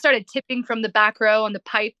 Like I started tipping from the back row on the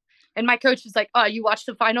pipe, and my coach was like, oh, you watched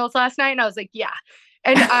the finals last night? And I was like, yeah.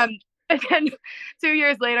 And and then 2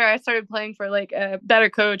 years later, I started playing for like a better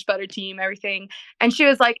coach, better team, everything. And she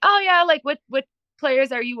was like, oh yeah, like what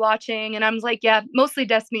players are you watching? And I was like, yeah, mostly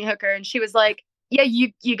Destiny Hooker. And she was like, yeah,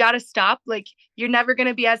 you got to stop. Like, you're never going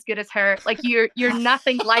to be as good as her. Like you're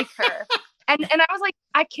nothing like her. And I was like,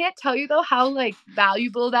 I can't tell you though, how like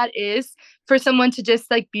valuable that is for someone to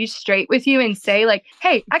just like be straight with you and say like,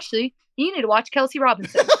 hey, actually you need to watch Kelsey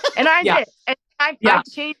Robinson. And I did. And I've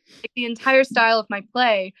changed like, the entire style of my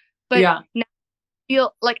play, but now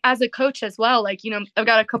feel like as a coach as well, like, I've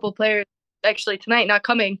got a couple players actually tonight not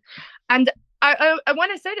coming. And I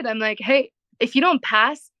want to say to them, like, hey, if you don't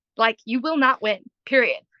pass, like, you will not win,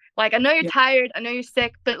 period. Like, I know you're tired, I know you're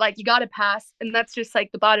sick, but like, you got to pass. And that's just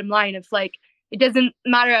like the bottom line of like, it doesn't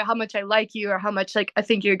matter how much I like you or how much like I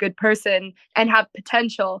think you're a good person and have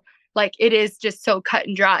potential. Like, it is just so cut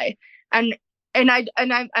and dry. And I'm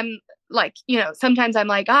like, sometimes I'm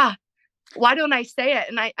like, why don't I say it?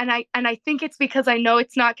 And I think it's because I know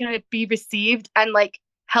it's not going to be received and like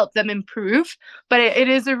help them improve. But it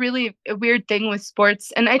is a really weird thing with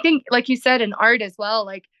sports. And I think, like you said, in art as well,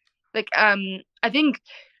 I think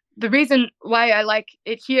the reason why I like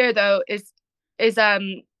it here though is I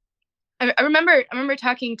remember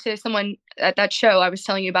talking to someone at that show I was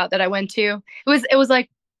telling you about that I went to. It was like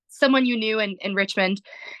someone you knew in Richmond,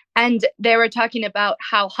 and they were talking about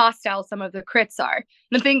how hostile some of the crits are.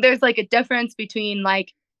 And I think there's like a difference between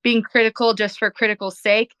like being critical just for critical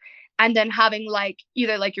sake, and then having like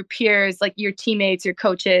either like your peers, like your teammates, your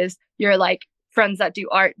coaches, your like friends that do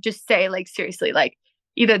art, just say like seriously, like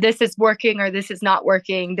either this is working or this is not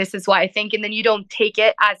working. This is why I think, and then you don't take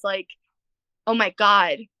it as like, oh my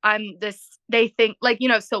God, I'm this, they think like,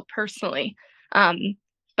 so personally.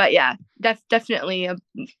 But yeah, definitely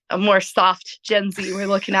a more soft Gen Z we're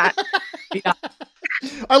looking at. Yeah.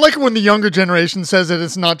 I like it when the younger generation says it.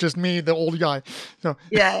 It's not just me, the old guy. So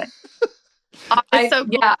yeah. It's so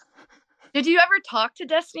cool. Yeah. Did you ever talk to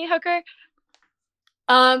Destiny Hooker?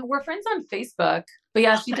 We're friends on Facebook, but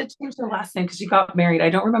yeah, she did change her last name because she got married. I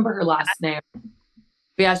don't remember her last name. But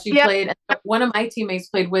yeah, she played. One of my teammates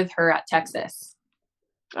played with her at Texas.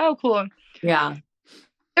 Oh, cool. Yeah.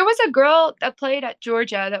 There was a girl that played at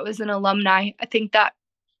Georgia that was an alumni. I think that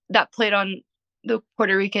played on the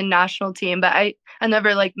Puerto Rican national team, but I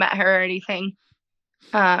never like met her or anything.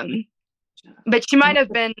 But she might have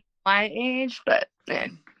been my age, but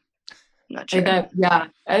I'm not sure.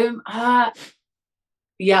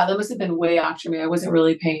 Yeah, that must have been way after me. I wasn't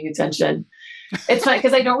really paying attention. It's funny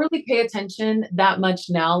because I don't really pay attention that much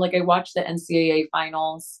now. Like I watch the NCAA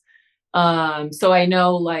finals. So I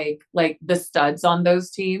know like the studs on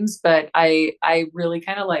those teams, but I really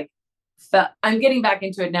kind of like I'm getting back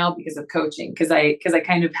into it now because of coaching. Cause I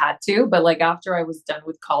kind of had to, but like after I was done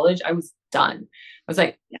with college, I was done. I was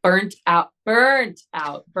like burnt out.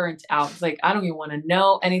 It's like, I don't even want to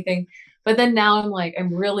know anything. But then now I'm like,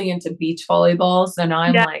 I'm really into beach volleyball. So now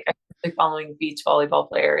I'm like, I'm really following beach volleyball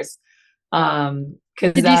players.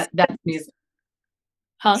 Cause that's music.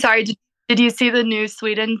 Huh? Sorry. Did you see the new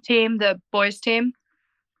Sweden team, the boys team?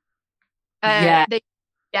 Yeah.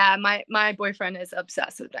 My boyfriend is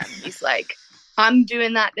obsessed with them. He's like, I'm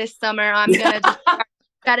doing that this summer. I'm going to just start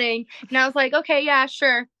betting. And I was like, okay, yeah,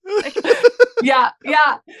 sure. Yeah.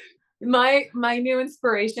 My new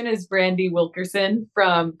inspiration is Brandy Wilkerson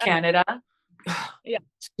from Canada. Yeah.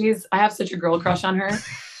 I have such a girl crush on her.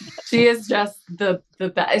 She is just the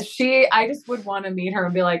best. I just would want to meet her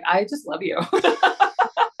and be like, I just love you.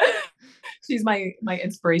 She's my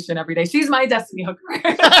inspiration every day. She's my Destiny Hooker.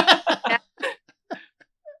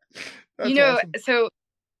 Awesome. So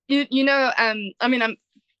I mean,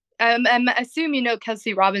 I'm assume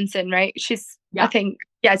Kelsey Robinson, right? She's I think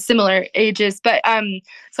similar ages, but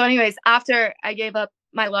so anyways, after I gave up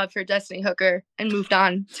my love for Destiny Hooker and moved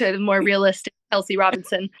on to the more realistic Kelsey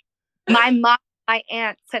Robinson, my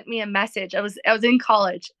aunt sent me a message. I was in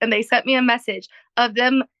college, and they sent me a message of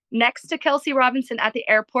them next to Kelsey Robinson at the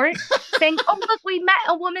airport saying, "Oh, look, we met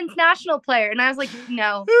a women's national player." And I was like,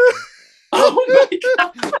 no. Oh my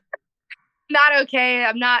God. Not okay.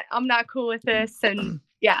 I'm not cool with this. And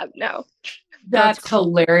yeah, no. That's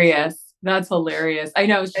hilarious. That's hilarious. I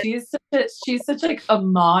know she's such like a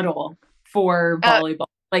model for volleyball.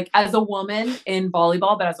 Like as a woman in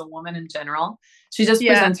volleyball, but as a woman in general, she just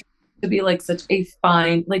presents to be like such a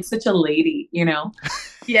fine, like such a lady,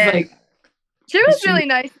 Yeah. Like, she was really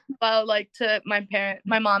nice as well, like to my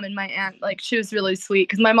mom and my aunt. Like she was really sweet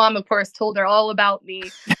because my mom, of course, told her all about me.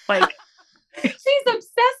 Like she's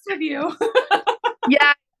obsessed with you.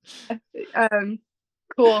 Yeah.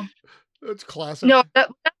 Cool. That's classic. No, we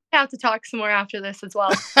have to talk some more after this as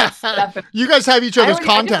well. You guys have each other's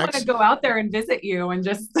contacts. I just want to go out there and visit you and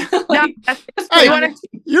just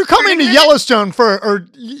you're coming to Yellowstone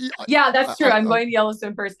yeah, that's true. I'm going to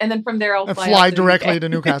Yellowstone first, and then from there I'll fly directly to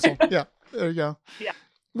Newcastle. Yeah, there you go. Yeah.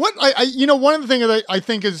 What one of the things that I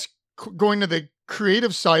think is going to the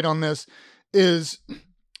creative side on this is,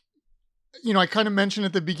 I kind of mentioned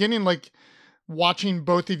at the beginning, like watching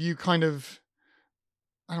both of you kind of,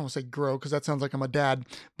 I don't want to say grow because that sounds like I'm a dad,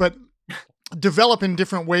 but develop in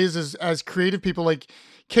different ways as creative people. Like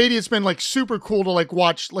Katie, it's been like super cool to like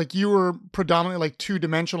watch, like you were predominantly like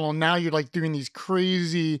 2-dimensional and now you're like doing these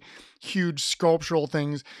crazy huge sculptural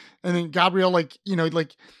things. And then Gabrielle, like, you know,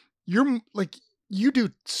 like you're like, you do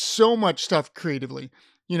so much stuff creatively,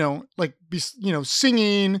 you know, like, you know,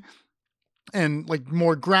 singing and like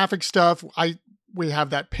more graphic stuff. We have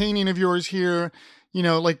that painting of yours here, you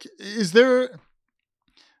know, like, is there, I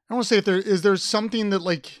don't want to say if is there something that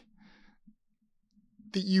like,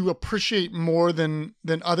 that you appreciate more than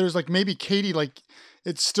others? Like maybe Katie, like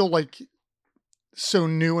it's still like so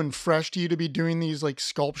new and fresh to you to be doing these like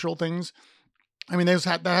sculptural things. I mean,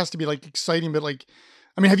 that has to be like exciting, but like,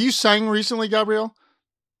 I mean, have you sang recently, Gabrielle?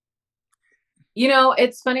 You know,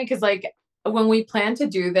 it's funny because like when we planned to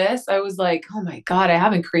do this, I was like, oh my God, I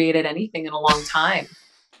haven't created anything in a long time.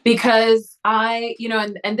 Because you know,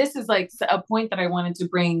 and this is like a point that I wanted to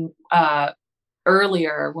bring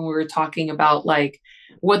earlier when we were talking about like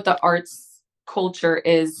what the arts culture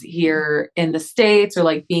is here in the States, or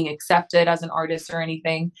like being accepted as an artist or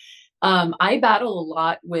anything. I battle a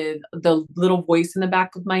lot with the little voice in the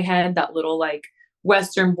back of my head, that little like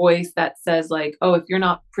Western voice that says like, oh, if you're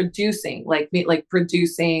not producing, like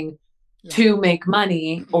producing to make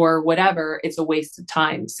money or whatever, it's a waste of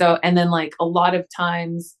time. So, and then like a lot of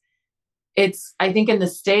times I think in the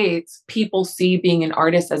States, people see being an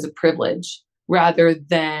artist as a privilege rather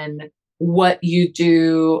than what you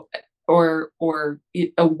do, or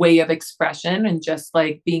a way of expression, and just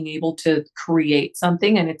like being able to create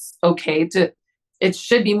something. And it's okay it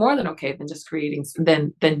should be more than okay than just creating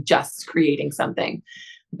something.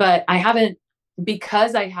 But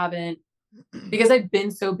because I've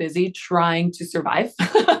been so busy trying to survive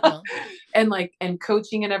and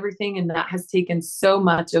coaching and everything. And that has taken so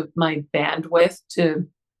much of my bandwidth to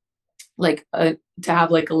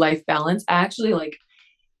have like a life balance. I actually like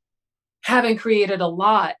haven't created a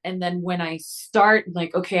lot. And then when I start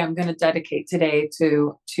like, okay, I'm going to dedicate today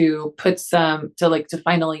to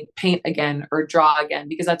finally paint again or draw again,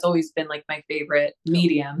 because that's always been like my favorite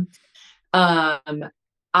medium.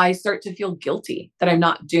 I start to feel guilty that I'm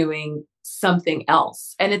not doing something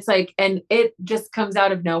else. And it's like, and it just comes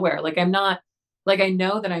out of nowhere. Like, I'm not like, I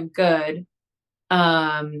know that I'm good.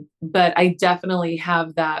 But I definitely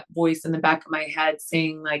have that voice in the back of my head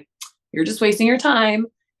saying like, you're just wasting your time.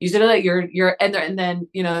 You should have, and then,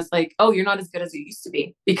 you know, it's like, oh, you're not as good as you used to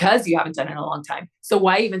be because you haven't done it in a long time. So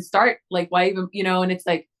why even start? Like, why even, you know, and it's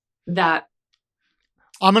like that.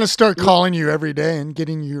 I'm going to start calling you every day and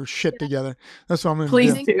getting your shit together. That's what I'm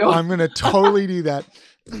going to do. I'm going to totally do that.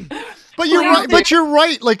 But you're right. But you're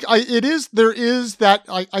right. Like there is that,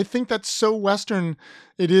 I think that's so Western.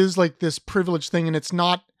 It is like this privilege thing, and it's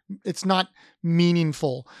not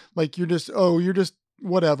meaningful. Like you're just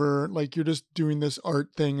whatever. Like you're just doing this art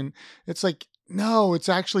thing. And it's like, no, it's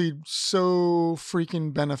actually so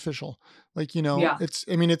freaking beneficial. Like, you know, it's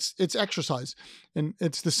exercise, and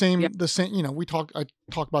it's the same, you know, I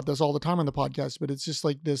talk about this all the time on the podcast, but it's just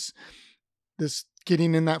like this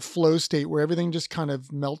getting in that flow state where everything just kind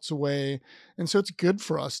of melts away. And so it's good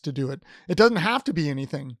for us to do it. It doesn't have to be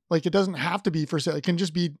anything. Like it doesn't have to be for sale. It can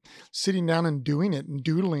just be sitting down and doing it and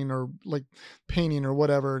doodling or like painting or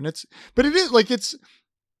whatever. And but it is like,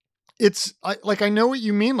 I know what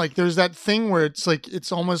you mean. Like there's that thing where it's like,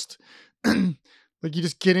 it's almost like you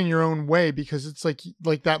just get in your own way, because it's like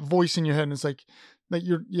that voice in your head, and it's like that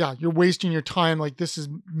you're wasting your time. Like this is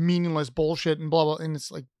meaningless bullshit and blah, blah. And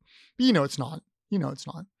it's like, you know, it's not.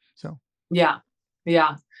 So yeah.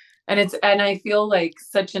 And I feel like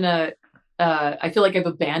I feel like I've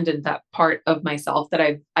abandoned that part of myself that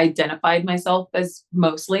I've identified myself as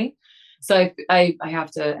mostly. So I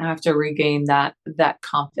have to regain that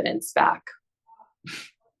confidence back.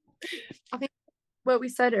 I think what we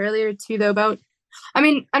said earlier too, though, about, I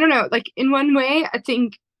mean, I don't know, like in one way, I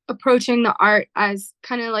think approaching the art as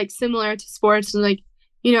kind of like similar to sports, and like,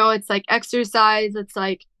 you know, it's like exercise, it's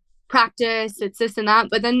like practice, it's this and that,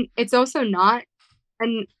 but then it's also not.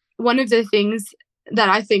 And one of the things that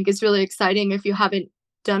I think is really exciting, if you haven't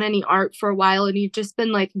done any art for a while and you've just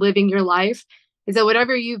been like living your life, is that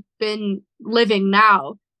whatever you've been living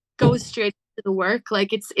now goes straight to the work.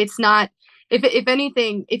 Like it's not, if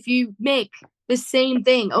anything, if you make the same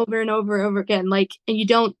thing over and over and over again, like, and you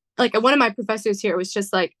don't, like, one of my professors here was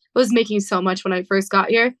just like, I was making so much when I first got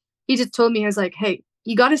here. He just told me, he was like, hey,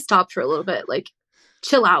 you got to stop for a little bit, like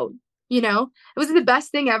chill out, you know. It was the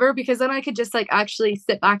best thing ever, because then I could just like actually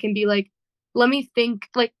sit back and be like, let me think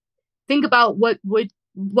about what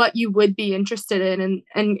you would be interested in,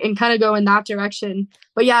 and kind of go in that direction.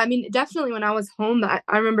 But yeah, I mean, definitely when I was home, I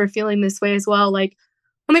remember feeling this way as well. Like,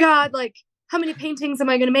 oh my God, like how many paintings am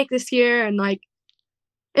I going to make this year? And like,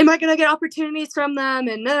 am I going to get opportunities from them?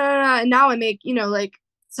 And and now I make, like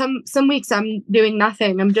some weeks I'm doing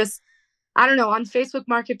nothing. I'm just, I don't know, on Facebook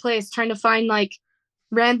Marketplace trying to find like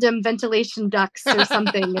random ventilation ducts or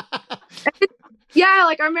something. Yeah,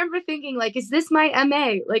 like I remember thinking, like, is this my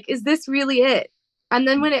MA? Like, is this really it? And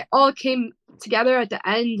then when it all came together at the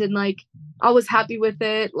end and like I was happy with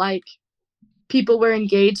it, like people were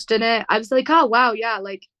engaged in it, I was like, oh wow, yeah,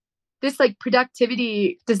 like this like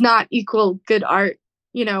productivity does not equal good art,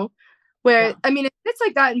 where Yeah. I mean it's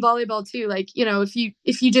like that in volleyball too. Like,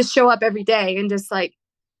 if you just show up every day and just like,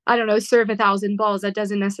 I don't know, serve 1,000 balls, that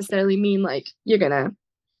doesn't necessarily mean like you're gonna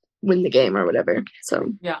win the game or whatever.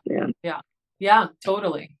 So yeah,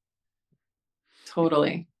 totally.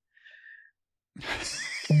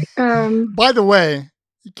 By the way,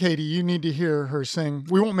 Katie, you need to hear her sing.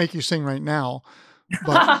 We won't make you sing right now,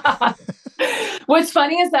 but What's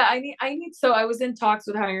funny is that so I was in talks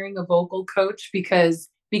with hiring a vocal coach because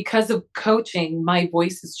of coaching, my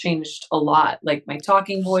voice has changed a lot. Like my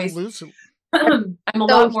talking voice, I'm a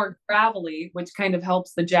lot more gravelly, which kind of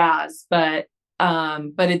helps the jazz, but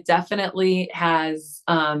it definitely has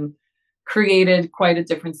created quite a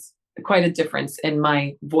difference in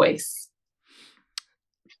my voice.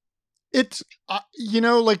 It's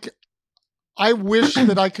like I wish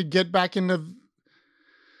that I could get back into.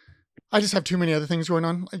 I just have too many other things going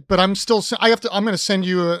on, but I'm still. I'm going to send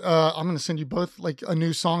you. I'm going to send you both like a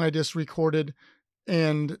new song I just recorded,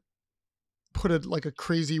 and put a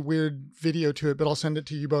crazy weird video to it. But I'll send it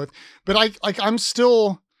to you both. But I'm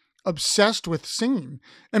still obsessed with singing,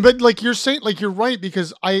 but like you're saying, like you're right,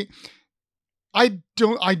 because I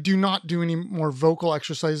do not do any more vocal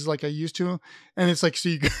exercises like I used to. And it's like, so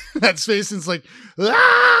you get that space and it's like,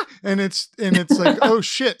 ah! and it's like, oh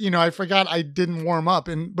shit, I forgot I didn't warm up.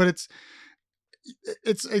 But it's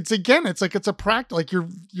again, it's like, it's a practice. Like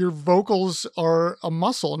your vocals are a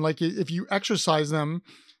muscle. And like, if you exercise them,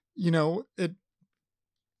 it's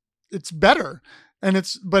better. And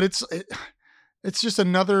it's just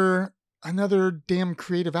another damn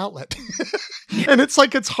creative outlet. And it's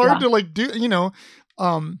like, it's hard to like do,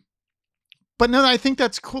 but no, I think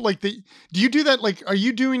that's cool. Like do you do that? Like, are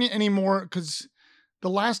you doing it anymore? Cause the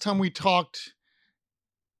last time we talked,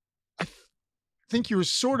 I think you were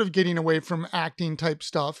sort of getting away from acting type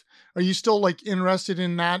stuff. Are you still like interested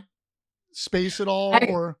in that space at all?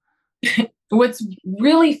 Or what's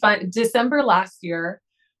really fun, December last year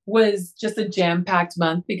was just a jam-packed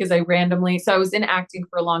month because I was in acting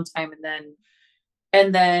for a long time,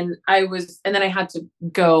 and then I had to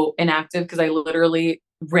go inactive because I literally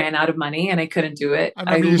ran out of money and I couldn't do it.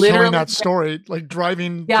 I remember you telling that story, like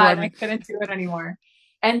driving. I couldn't do it anymore.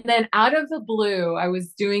 And then out of the blue, I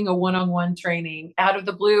was doing a one-on-one training. Out of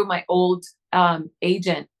the blue, my old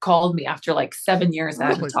agent called me after like 7 years. I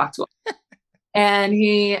hadn't talked to him. And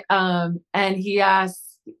he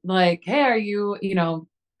asked like, hey, how are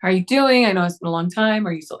you doing? I know it's been a long time.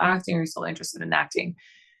 Are you still acting? Are you still interested in acting?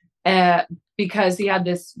 Because he had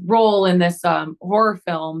this role in this horror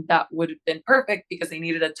film that would have been perfect because they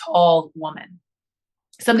needed a tall woman.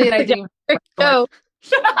 Something that I didn't know.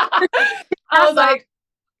 I was like,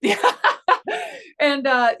 yeah. And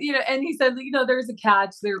he said, there's a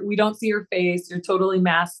catch there. We don't see your face. You're totally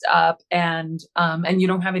masked up and you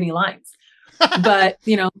don't have any lines, but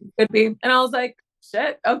could be. And I was like,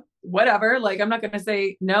 shit, oh, whatever. Like, I'm not going to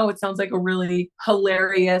say no. It sounds like a really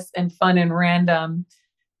hilarious and fun and random,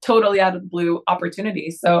 totally out of the blue opportunity.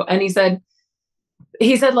 So, and he said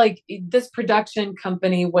like, this production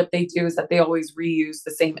company, what they do is that they always reuse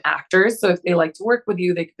the same actors. So if they like to work with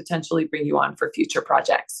you, they could potentially bring you on for future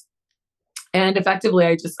projects. And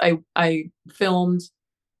effectively, I filmed,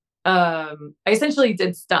 I essentially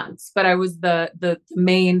did stunts, but I was the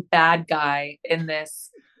main bad guy in this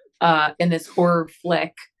horror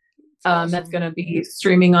flick, awesome. That's going to be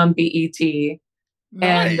streaming on BET.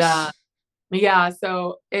 Nice. And, yeah,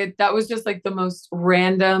 so that was just like the most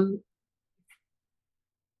random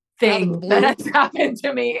thing that has happened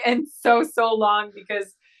to me in so long,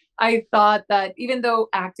 because I thought that even though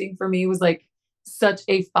acting for me was like such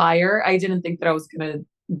a fire, I didn't think that I was going to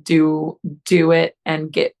do it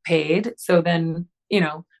and get paid. So then,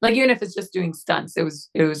 like, even if it's just doing stunts, it was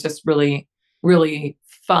just really, really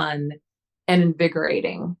fun and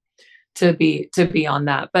invigorating to be on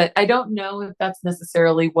that. But I don't know if that's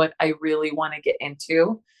necessarily what I really want to get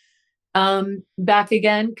into back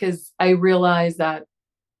again, because I realize that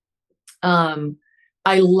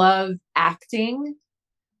I love acting.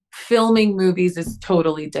 Filming movies is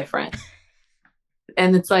totally different.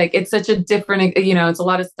 and it's like, it's such a different, it's a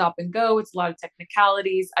lot of stop and go. It's a lot of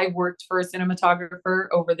technicalities. I worked for a cinematographer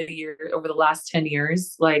over the last 10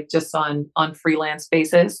 years, like just on freelance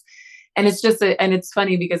basis. And it's just, and it's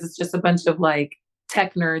funny because it's just a bunch of like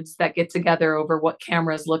tech nerds that get together over what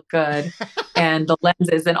cameras look good and the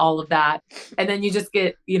lenses and all of that. And then you just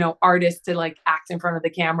get, artists to like act in front of the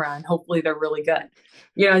camera and hopefully they're really good,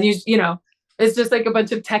 and it's just like a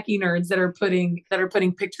bunch of techie nerds that are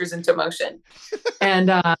putting pictures into motion. And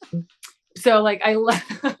so like I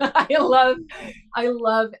love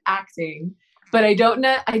acting, but I don't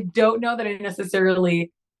know that I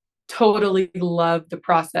necessarily totally love the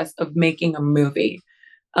process of making a movie.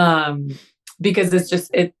 Because it's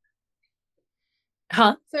just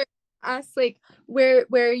So ask, like, where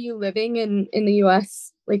are you living in the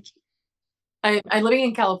US? Like, I'm living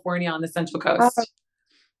in California on the Central Coast.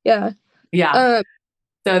 Yeah. So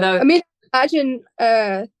that, I mean, imagine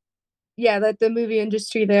that the movie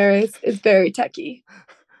industry there is very techy.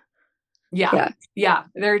 Yeah.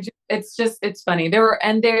 It's funny.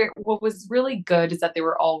 What was really good is that they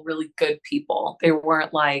were all really good people. They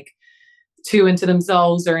weren't like too into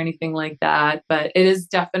themselves or anything like that. But it is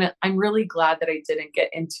definite. I'm really glad that I didn't get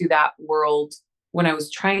into that world when I was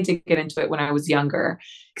trying to get into it when I was younger.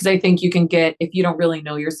 Because I think you can get, if you don't really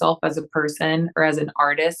know yourself as a person or as an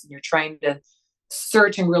artist, and you're trying to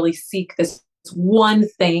search and really seek this one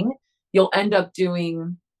thing, you'll end up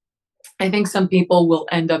doing, I think some people will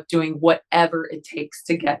end up doing whatever it takes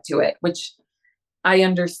to get to it, which I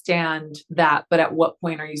understand that, but at what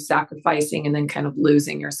point are you sacrificing and then kind of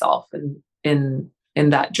losing yourself in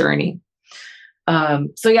that journey?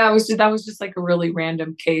 So yeah, that was just like a really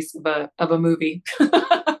random case of a movie.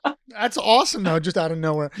 That's awesome though, just out of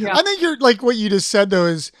nowhere. Yeah. I think you're like what you just said though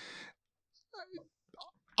is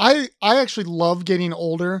I actually love getting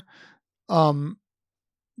older.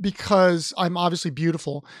 Because I'm obviously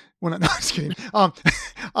beautiful when I'm not just kidding.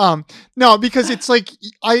 No, because it's like,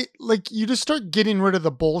 you just start getting rid of the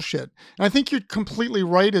bullshit. And I think you're completely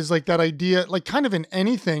right. Is like that idea, like kind of in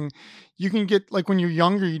anything you can get, like when you're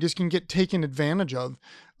younger, you just can get taken advantage of.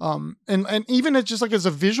 And even it's just like as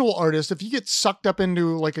a visual artist, if you get sucked up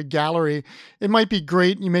into like a gallery, it might be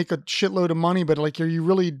great. You make a shitload of money, but like, are you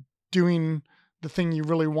really doing the thing you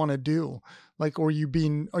really want to do? Like, are you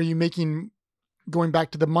making, going back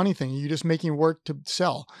to the money thing, you just making work to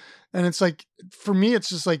sell? And it's like, for me, it's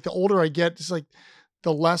just like the older I get, it's like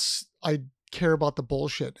the less I care about the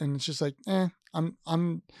bullshit. And it's just like,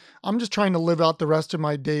 I'm just trying to live out the rest of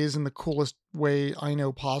my days in the coolest way I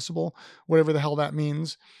know possible, whatever the hell that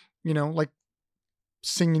means, like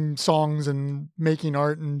singing songs and making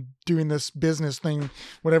art and doing this business thing,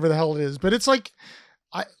 whatever the hell it is. But it's like,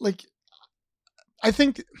 I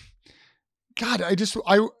think, God,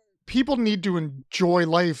 people need to enjoy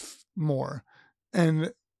life more.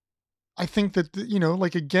 And I think that,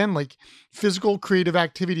 like, again, like physical creative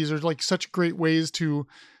activities are like such great ways to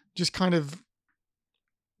just kind of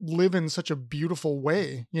live in such a beautiful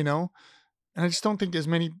way, And I just don't think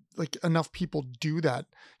enough people do that,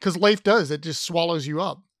 because life it just swallows you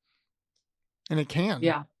up, and it can.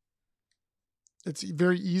 Yeah. It's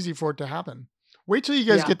very easy for it to happen. Wait till you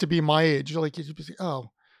guys get to be my age. You're like,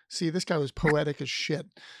 oh, see, this guy was poetic as shit.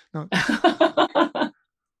 No.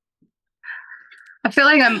 I feel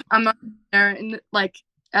like I'm up there, and like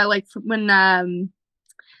when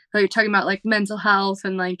you're talking about like mental health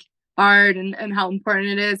and like art and how important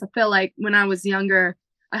it is. I feel like when I was younger,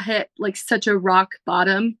 I hit like such a rock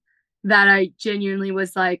bottom that I genuinely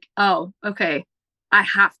was like, oh, okay, I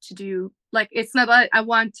have to do, like, it's not that I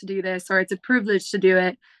want to do this or it's a privilege to do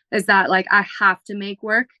it. Is that like I have to make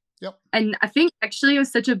work. Yep. And I think actually it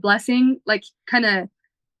was such a blessing, like kind of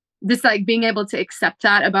this, like being able to accept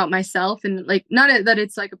that about myself, and like not that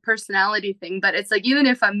it's like a personality thing, but it's like, even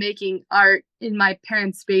if I'm making art in my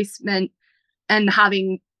parents' basement and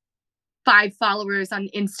having 5 followers on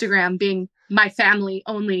Instagram being my family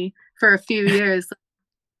only for a few years,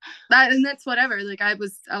 that's whatever. Like I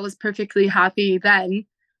was perfectly happy then.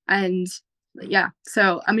 And yeah,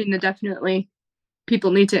 so I mean, definitely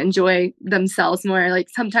people need to enjoy themselves more. Like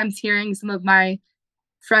sometimes hearing some of my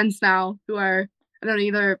friends now who are, I don't know,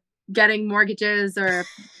 either getting mortgages or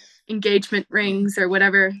engagement rings or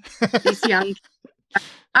whatever, these young,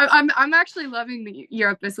 I'm actually loving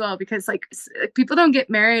Europe as well, because like people don't get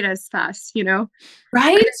married as fast,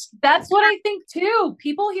 Right? That's what I think too.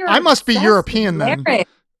 People here, I must be European then.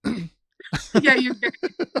 Yeah, you're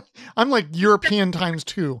I'm like European times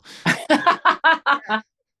 2.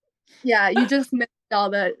 Yeah, you just missed all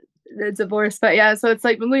the divorce. But yeah, so it's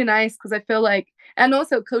like really nice, because I feel like, and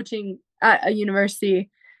also coaching at a university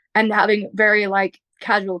and having very like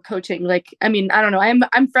casual coaching. Like, I mean, I don't know.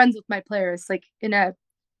 I'm friends with my players, like in a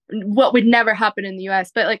what would never happen in the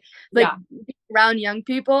US, but like around young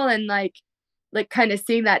people and like kind of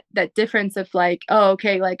seeing that difference of like, oh,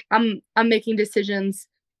 okay, like I'm making decisions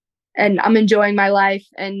and I'm enjoying my life,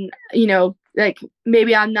 and you know, like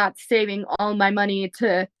maybe I'm not saving all my money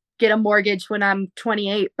to get a mortgage when I'm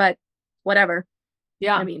 28, but whatever.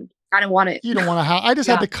 Yeah. I mean, I don't want it. You don't want to have. I just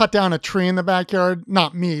had to cut down a tree in the backyard.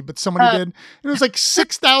 Not me, but somebody did. And it was like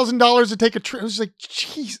 $6,000 to take a tree. It was like,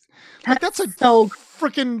 jeez, like that's a so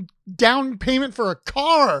freaking down payment for a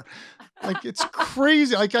car. Like it's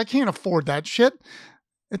crazy. Like I can't afford that shit.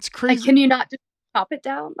 It's crazy. Like, can you not just chop it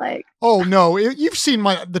down? Like, oh no, you've seen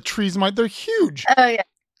the trees. They're huge. Oh yeah,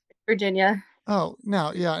 Virginia. Oh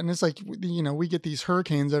no, yeah, and it's like, you know, we get these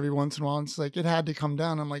hurricanes every once in a while. And it's like it had to come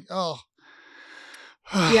down. I'm like, oh.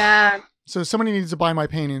 Yeah. So somebody needs to buy my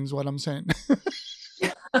paintings. What I'm saying.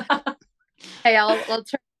 Hey, I'll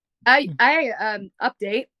try. I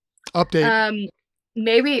update.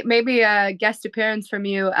 Maybe a guest appearance from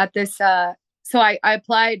you at this. So I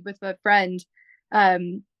applied with a friend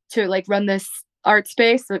to like run this art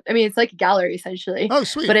space. I mean, it's like a gallery essentially. Oh,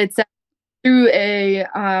 sweet. But it's through a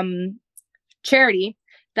charity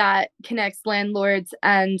that connects landlords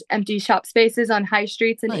and empty shop spaces on high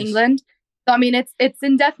streets in England. So I mean, it's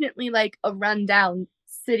indefinitely like a rundown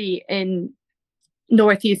city in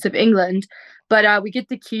northeast of England, but we get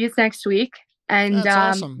the keys next week. And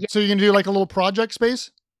that's awesome. So you're gonna do like a little project space?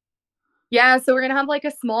 Yeah, so we're gonna have like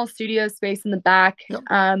a small studio space in the back. Yep.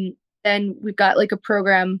 Then we've got like a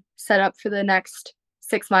program set up for the next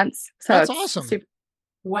 6 months. So that's awesome.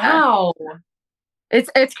 Wow.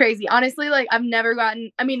 It's crazy. Honestly, like I've never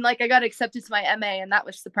gotten, I mean, like I got accepted to my MA and that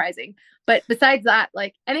was surprising. But besides that,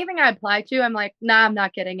 like anything I apply to, I'm like, nah, I'm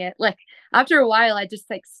not getting it. Like after a while, I just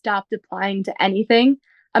like stopped applying to anything.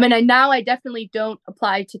 I mean, I definitely don't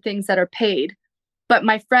apply to things that are paid. But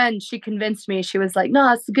my friend, she convinced me. She was like,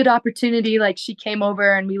 no, it's a good opportunity. Like she came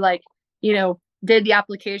over and we like, you know, did the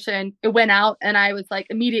application. It went out and I was like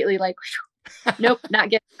immediately like, nope, not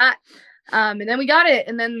getting that. And then we got it,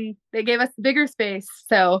 and then they gave us the bigger space.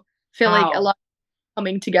 So I feel like a lot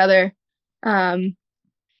coming together.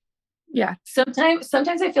 Yeah. Sometimes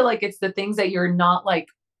I feel like it's the things that you're not like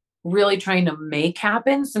really trying to make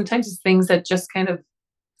happen. Sometimes it's things that just kind of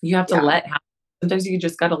you have to let happen. Sometimes you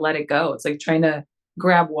just got to let it go. It's like trying to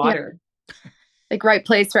grab water. Like right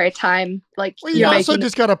place, right time. Like well, you also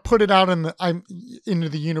just got to put it out into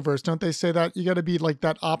the universe. Don't they say that? You got to be like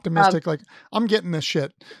that optimistic, like I'm getting this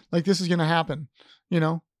shit. Like this is going to happen, you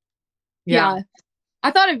know? Yeah.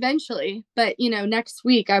 I thought eventually, but you know, next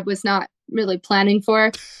week I was not really planning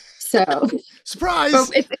for. So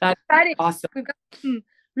surprise. It's exciting. Awesome. We've got some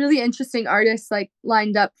really interesting artists like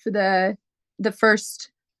lined up for the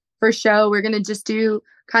first show. We're going to just do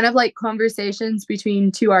kind of like conversations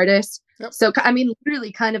between two artists. Yep. So, I mean,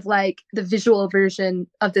 literally kind of like the visual version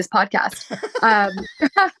of this podcast.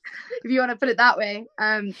 If you want to put it that way.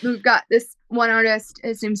 We've got this one artist,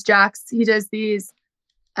 his name's Jax. He does these,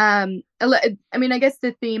 I mean, I guess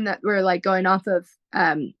the theme that we're like going off of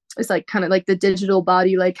is like kind of like the digital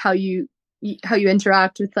body, like how you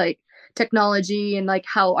interact with like technology and like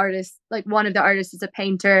how artists, like one of the artists is a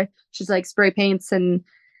painter. She's like spray paints, and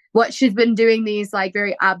what she's been doing these like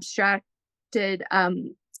very abstracted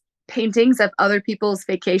paintings of other people's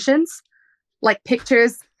vacations, like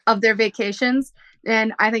pictures of their vacations,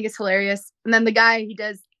 and I think it's hilarious. And then the guy,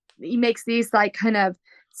 he makes these like kind of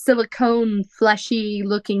silicone fleshy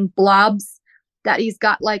looking blobs that he's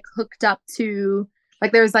got like hooked up to,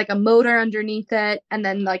 like there's like a motor underneath it, and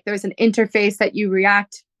then like there's an interface that you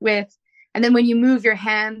react with, and then when you move your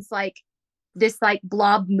hands, like this like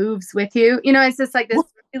blob moves with you, you know. It's just like this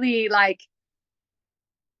really like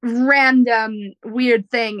random weird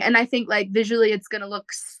thing, and I think like visually it's gonna look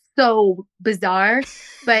so bizarre,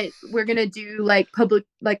 but we're gonna do like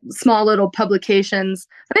small little publications,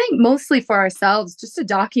 I think mostly for ourselves, just to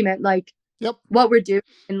document like what we're doing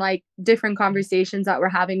and like different conversations that we're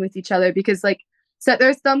having with each other. Because like, so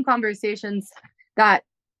there's some conversations that,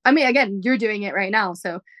 I mean, again, you're doing it right now,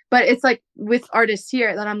 so, but it's like with artists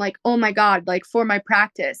here that I'm like, oh my god, like for my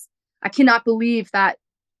practice, I cannot believe that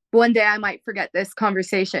one day I might forget this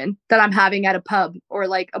conversation that I'm having at a pub or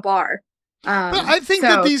like a bar. But I think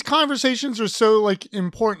that these conversations are so like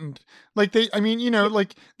important. Like I mean, you know,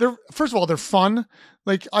 like first of all, they're fun.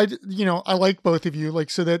 Like I like both of you, like,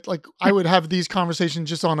 so that like I would have these conversations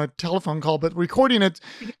just on a telephone call, but recording it's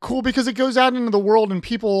cool because it goes out into the world and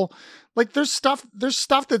people like there's stuff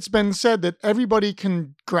that's been said that everybody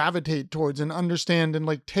can gravitate towards and understand and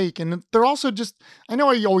like take. And they're also just, I know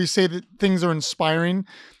I always say that things are inspiring,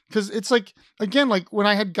 because it's like, again, like when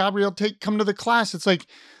I had Gabrielle come to the class, it's like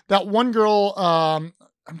that one girl, I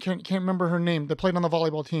can't remember her name, that played on the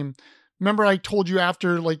volleyball team. Remember I told you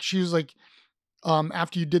after, like, she was like,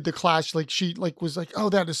 after you did the class, like she like was like, oh,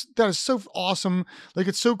 that is so awesome. Like,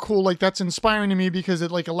 it's so cool. Like, that's inspiring to me because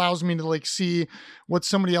it like allows me to like see what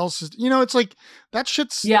somebody else is, it's like that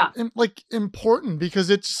shit's like important because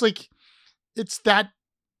it's like, it's that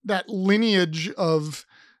lineage of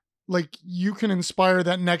like, you can inspire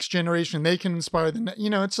that next generation. They can inspire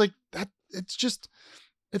it's like that. It's just,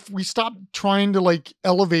 if we stop trying to like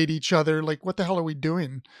elevate each other, like what the hell are we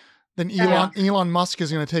doing? Then Elon Musk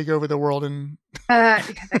is going to take over the world and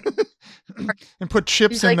and put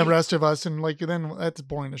chips in the rest of us, and like then that's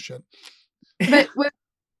boring as shit. But what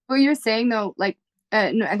you're saying though, like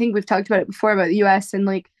I think we've talked about it before about the U.S. and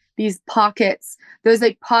like these pockets, those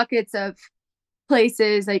like pockets of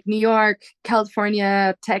places like New York,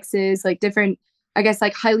 California, Texas, like different, I guess,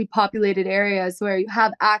 like highly populated areas where you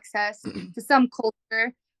have access to some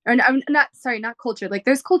culture. Or not culture. Like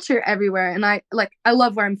there's culture everywhere, and I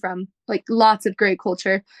love where I'm from. Like lots of great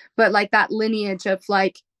culture, but like that lineage of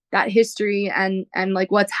like that history and like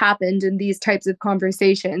what's happened in these types of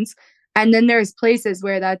conversations. And then there's places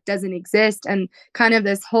where that doesn't exist, and kind of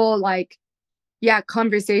this whole like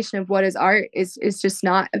conversation of what is art is just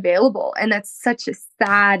not available, and that's such a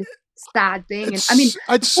sad thing. And I mean,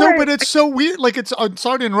 it's so weird. Like, I'm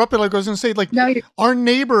sorry to interrupt it. Like I was going to say, like, our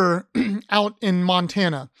neighbor out in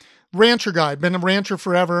Montana, rancher guy, been a rancher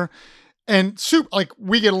forever, and like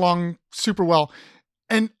we get along super well.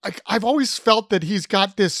 And I've always felt that he's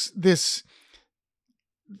got this. There's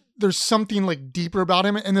something like deeper about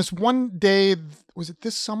him. And this one day, was it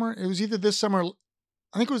this summer? It was either this summer.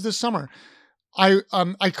 I think it was this summer. I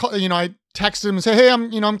texted him and say, hey,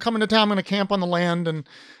 I'm coming to town. I'm going to camp on the land. And,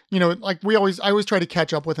 like I always try to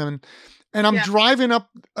catch up with him. And I'm driving up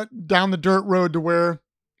down the dirt road to where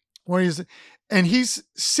he's, and he's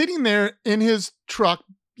sitting there in his truck,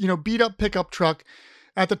 beat up pickup truck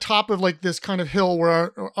at the top of like this kind of hill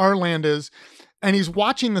where our land is. And he's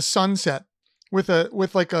watching the sunset with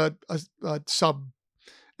like a sub.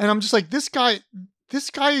 And I'm just like, this guy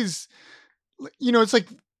is, it's like,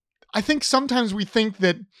 I think sometimes we think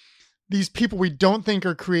that these people we don't think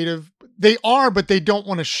are creative, they are, but they don't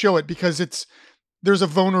want to show it because there's a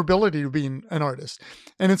vulnerability to being an artist.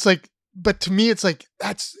 And it's like, but to me, it's like,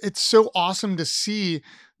 it's so awesome to see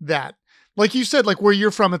that. Like you said, like where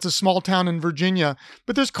you're from, it's a small town in Virginia,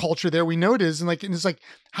 but there's culture there. We know it is. And it's like,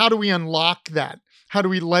 how do we unlock that? How do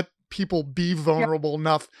we let people be vulnerable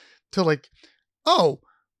enough to like, oh,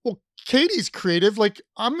 well, Katie's creative. Like,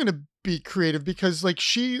 I'm going to be creative because like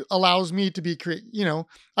she allows me to be creative.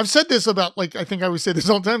 I've said this about, like, I think I always say this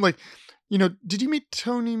all the time, like, did you meet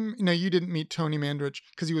Tony? No, you didn't meet Tony Mandrich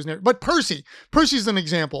because he was never, but Percy's an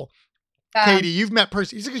example. Katie, you've met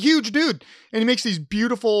Percy. He's like a huge dude and he makes these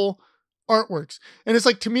beautiful artworks. And it's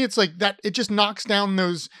like, to me, it's like that, it just knocks down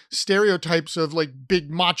those stereotypes of like big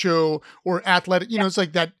macho or athletic, it's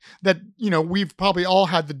like that, we've probably all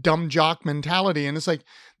had the dumb jock mentality. And it's like,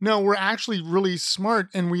 no, we're actually really smart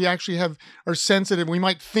and we actually are sensitive. We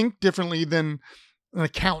might think differently than an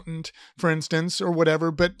accountant, for instance, or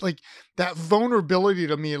whatever. But like that vulnerability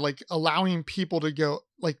to me, like allowing people to go,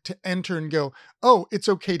 like to enter and go, oh, it's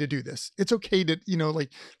okay to do this. It's okay to,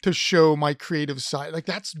 like to show my creative side. Like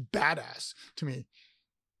that's badass to me.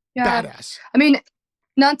 Yeah. Badass. I mean,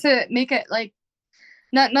 not to make it like,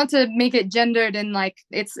 not to make it gendered and like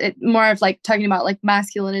it's more of like talking about like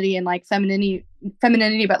masculinity and like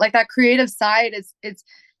femininity, but like that creative side it's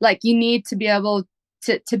like you need to be able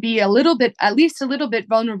to be a little bit, at least a little bit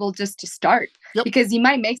vulnerable just to start. Yep. Because you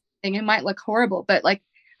might make something, it might look horrible, but like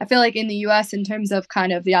I feel like in the US in terms of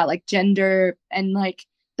kind of like gender and like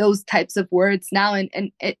those types of words now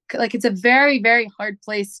and it like it's a very, very hard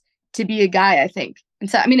place to be a guy, I think. And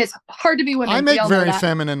so I mean it's hard to be women. I make very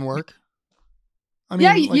feminine work. I mean,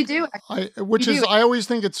 yeah, you do. I always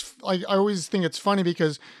think it's funny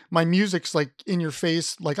because my music's like in your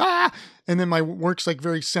face, like, and then my work's like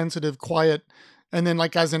very sensitive, quiet. And then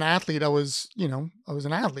like as an athlete, I was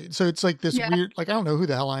an athlete. So it's like this weird, like, I don't know who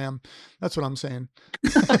the hell I am. That's what I'm saying.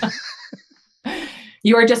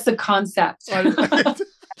 You are just a concept. I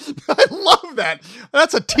love that.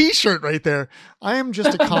 That's a t-shirt right there. I am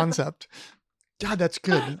just a concept. God, that's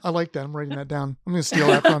good. I like that. I'm writing that down. I'm going to steal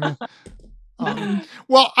that from you.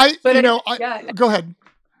 Well, go ahead.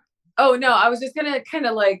 Oh no, I was just going to kind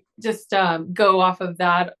of like just go off of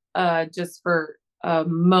that just for a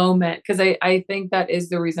moment. Cause I think that is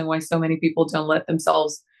the reason why so many people don't let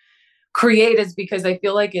themselves create is because I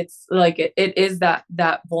feel like it's like, it is that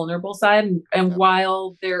vulnerable side. And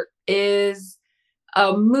while there is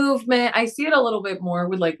a movement. I see it a little bit more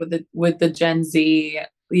with the Gen Z,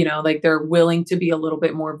 like they're willing to be a little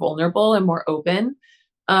bit more vulnerable and more open.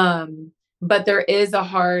 But there is a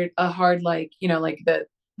hard, like,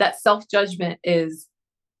 that self-judgment is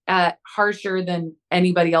harsher than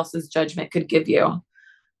anybody else's judgment could give you.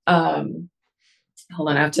 Hold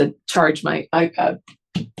on, I have to charge my iPad.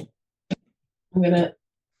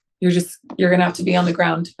 You're gonna have to be on the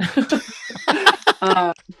ground.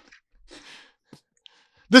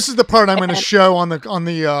 This is the part I'm going to show on the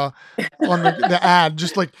ad,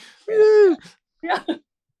 just like, yeah.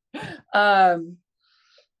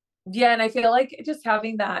 Yeah. And I feel like just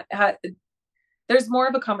having that, there's more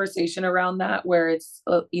of a conversation around that where it's,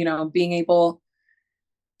 being able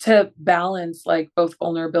to balance like both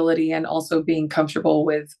vulnerability and also being comfortable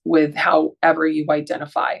with however you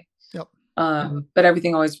identify. Yep. But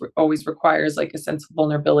everything always requires like a sense of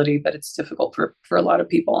vulnerability, but it's difficult for a lot of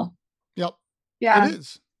people. Yep. Yeah. It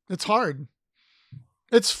is. It's hard.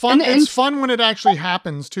 It's fun. It's fun when it actually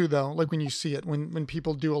happens too, though. Like when you see it, when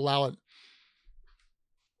people do allow it.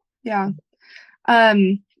 Yeah.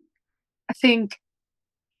 I think,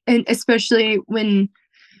 and especially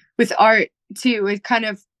with art too, it kind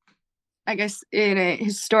of, I guess in a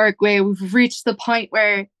historic way, we've reached the point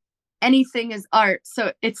where anything is art.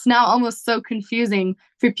 So it's now almost so confusing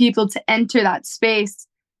for people to enter that space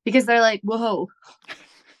because they're like, whoa,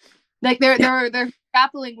 like they're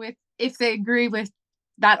grappling with if they agree with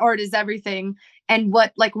that art is everything and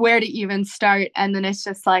where to even start. And then it's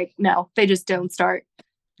just like, no, they just don't start.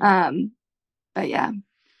 But yeah.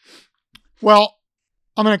 Well,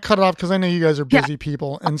 I'm going to cut it off because I know you guys are busy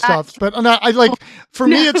people and stuff, but I like, for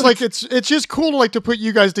me, it's like, it's just cool to put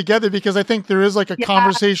you guys together because I think there is like a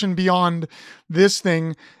conversation beyond this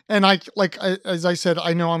thing. And as I said,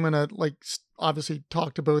 I know I'm going to like, obviously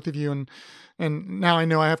talk to both of you and now I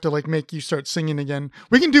know I have to like make you start singing again.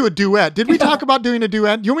 We can do a duet. Did we talk about doing a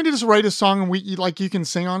duet? Do you want me to just write a song and you can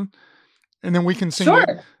sing on and then we can sing? Sure.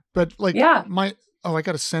 It? But like I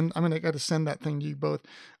got to send that thing to you both.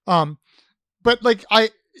 But like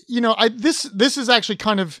this is actually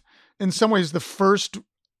kind of in some ways the first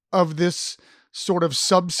of this sort of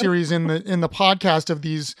sub series in the podcast of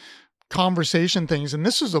these conversation things, and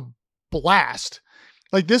this is a blast.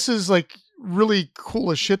 Like this is like really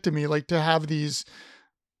cool as shit to me. Like to have these,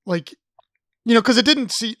 like, because it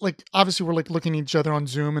didn't see like obviously we're like looking at each other on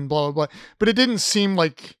Zoom and blah blah blah, but it didn't seem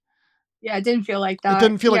like. Yeah, it didn't feel like that. It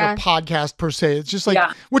didn't feel like a podcast per se. It's just like,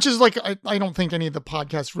 which is like, I don't think any of the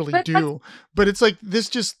podcasts really do, but it's like, this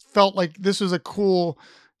just felt like this was a cool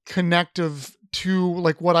connective to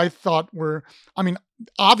like what I thought were, I mean,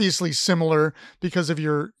 obviously similar because of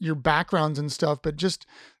your backgrounds and stuff, but just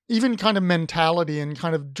even kind of mentality and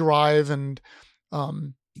kind of drive and, I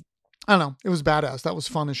don't know. It was badass. That was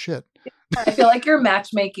fun as shit. I feel like you're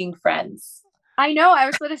matchmaking friends. I know. I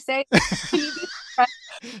was going to say,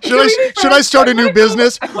 should I start a new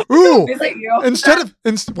business? Ooh,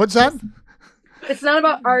 what's that? It's not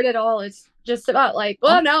about art at all. It's just about like,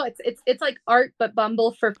 no, it's like art, but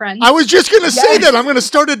Bumble for friends. I was just going to say that. I'm going to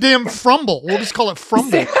start a damn Frumble. We'll just call it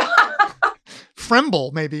Frumble.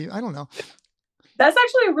 Fremble, maybe. I don't know. That's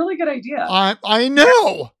actually a really good idea. I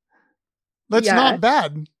know. That's not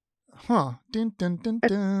bad. Huh. Dun, dun, dun,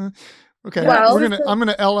 dun. Okay, well, I'm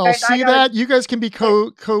gonna LLC that. You guys can be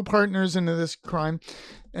co-partners into this crime,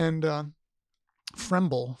 and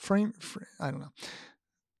Fremble, I don't know.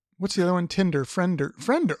 What's the other one? Tinder, Friender.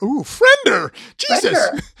 Ooh, Friender. Jesus.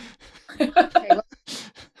 Friender. Okay, well,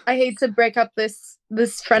 I hate to break up this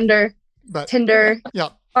Friender, but Tinder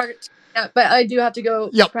art. Yeah, but I do have to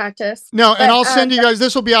go practice. No, and I'll send you guys.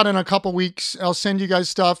 This will be out in a couple weeks. I'll send you guys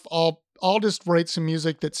stuff. I'll just write some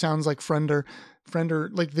music that sounds like Friender,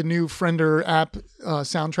 like the new Friender app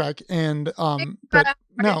soundtrack. And but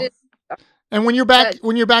no. And when you're back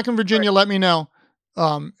in Virginia, let me know.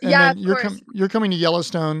 And then you're coming to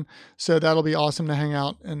Yellowstone, so that'll be awesome to hang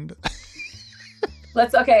out and.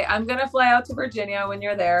 I'm gonna fly out to Virginia when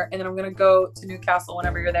you're there, and then I'm gonna go to Newcastle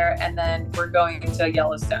whenever you're there, and then we're going to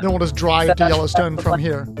Yellowstone. Then we'll just drive to Yellowstone from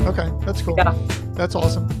here. Okay, that's cool. Yeah. That's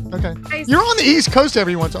awesome. Okay. Nice. You're on the East Coast,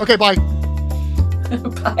 everyone. Okay, bye.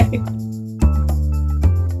 Bye.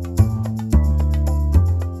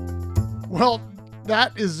 Well,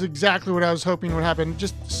 that is exactly what I was hoping would happen.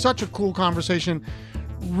 Just such a cool conversation.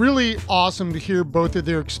 Really awesome to hear both of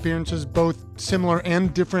their experiences, both similar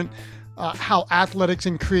and different. How athletics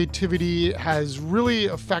and creativity has really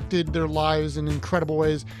affected their lives in incredible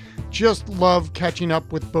ways. Just love catching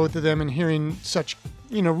up with both of them and hearing such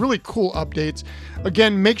really cool updates.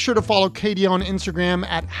 Again, make sure to follow Katie on Instagram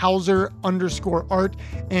at Hauser_art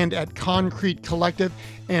and at Concrete Collective,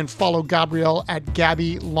 and follow Gabrielle at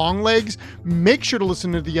Gabby Longlegs. Make sure to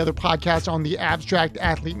listen to the other podcasts on the Abstract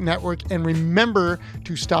Athlete Network, and remember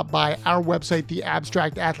to stop by our website,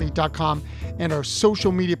 theabstractathlete.com, and our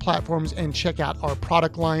social media platforms, and check out our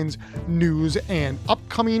product lines, news, and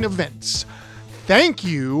upcoming events. Thank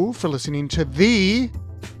you for listening to the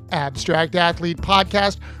Abstract Athlete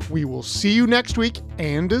Podcast. We will see you next week,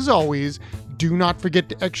 and as always, do not forget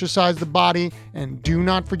to exercise the body, and do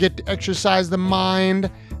not forget to exercise the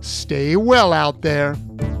mind. Stay well out there.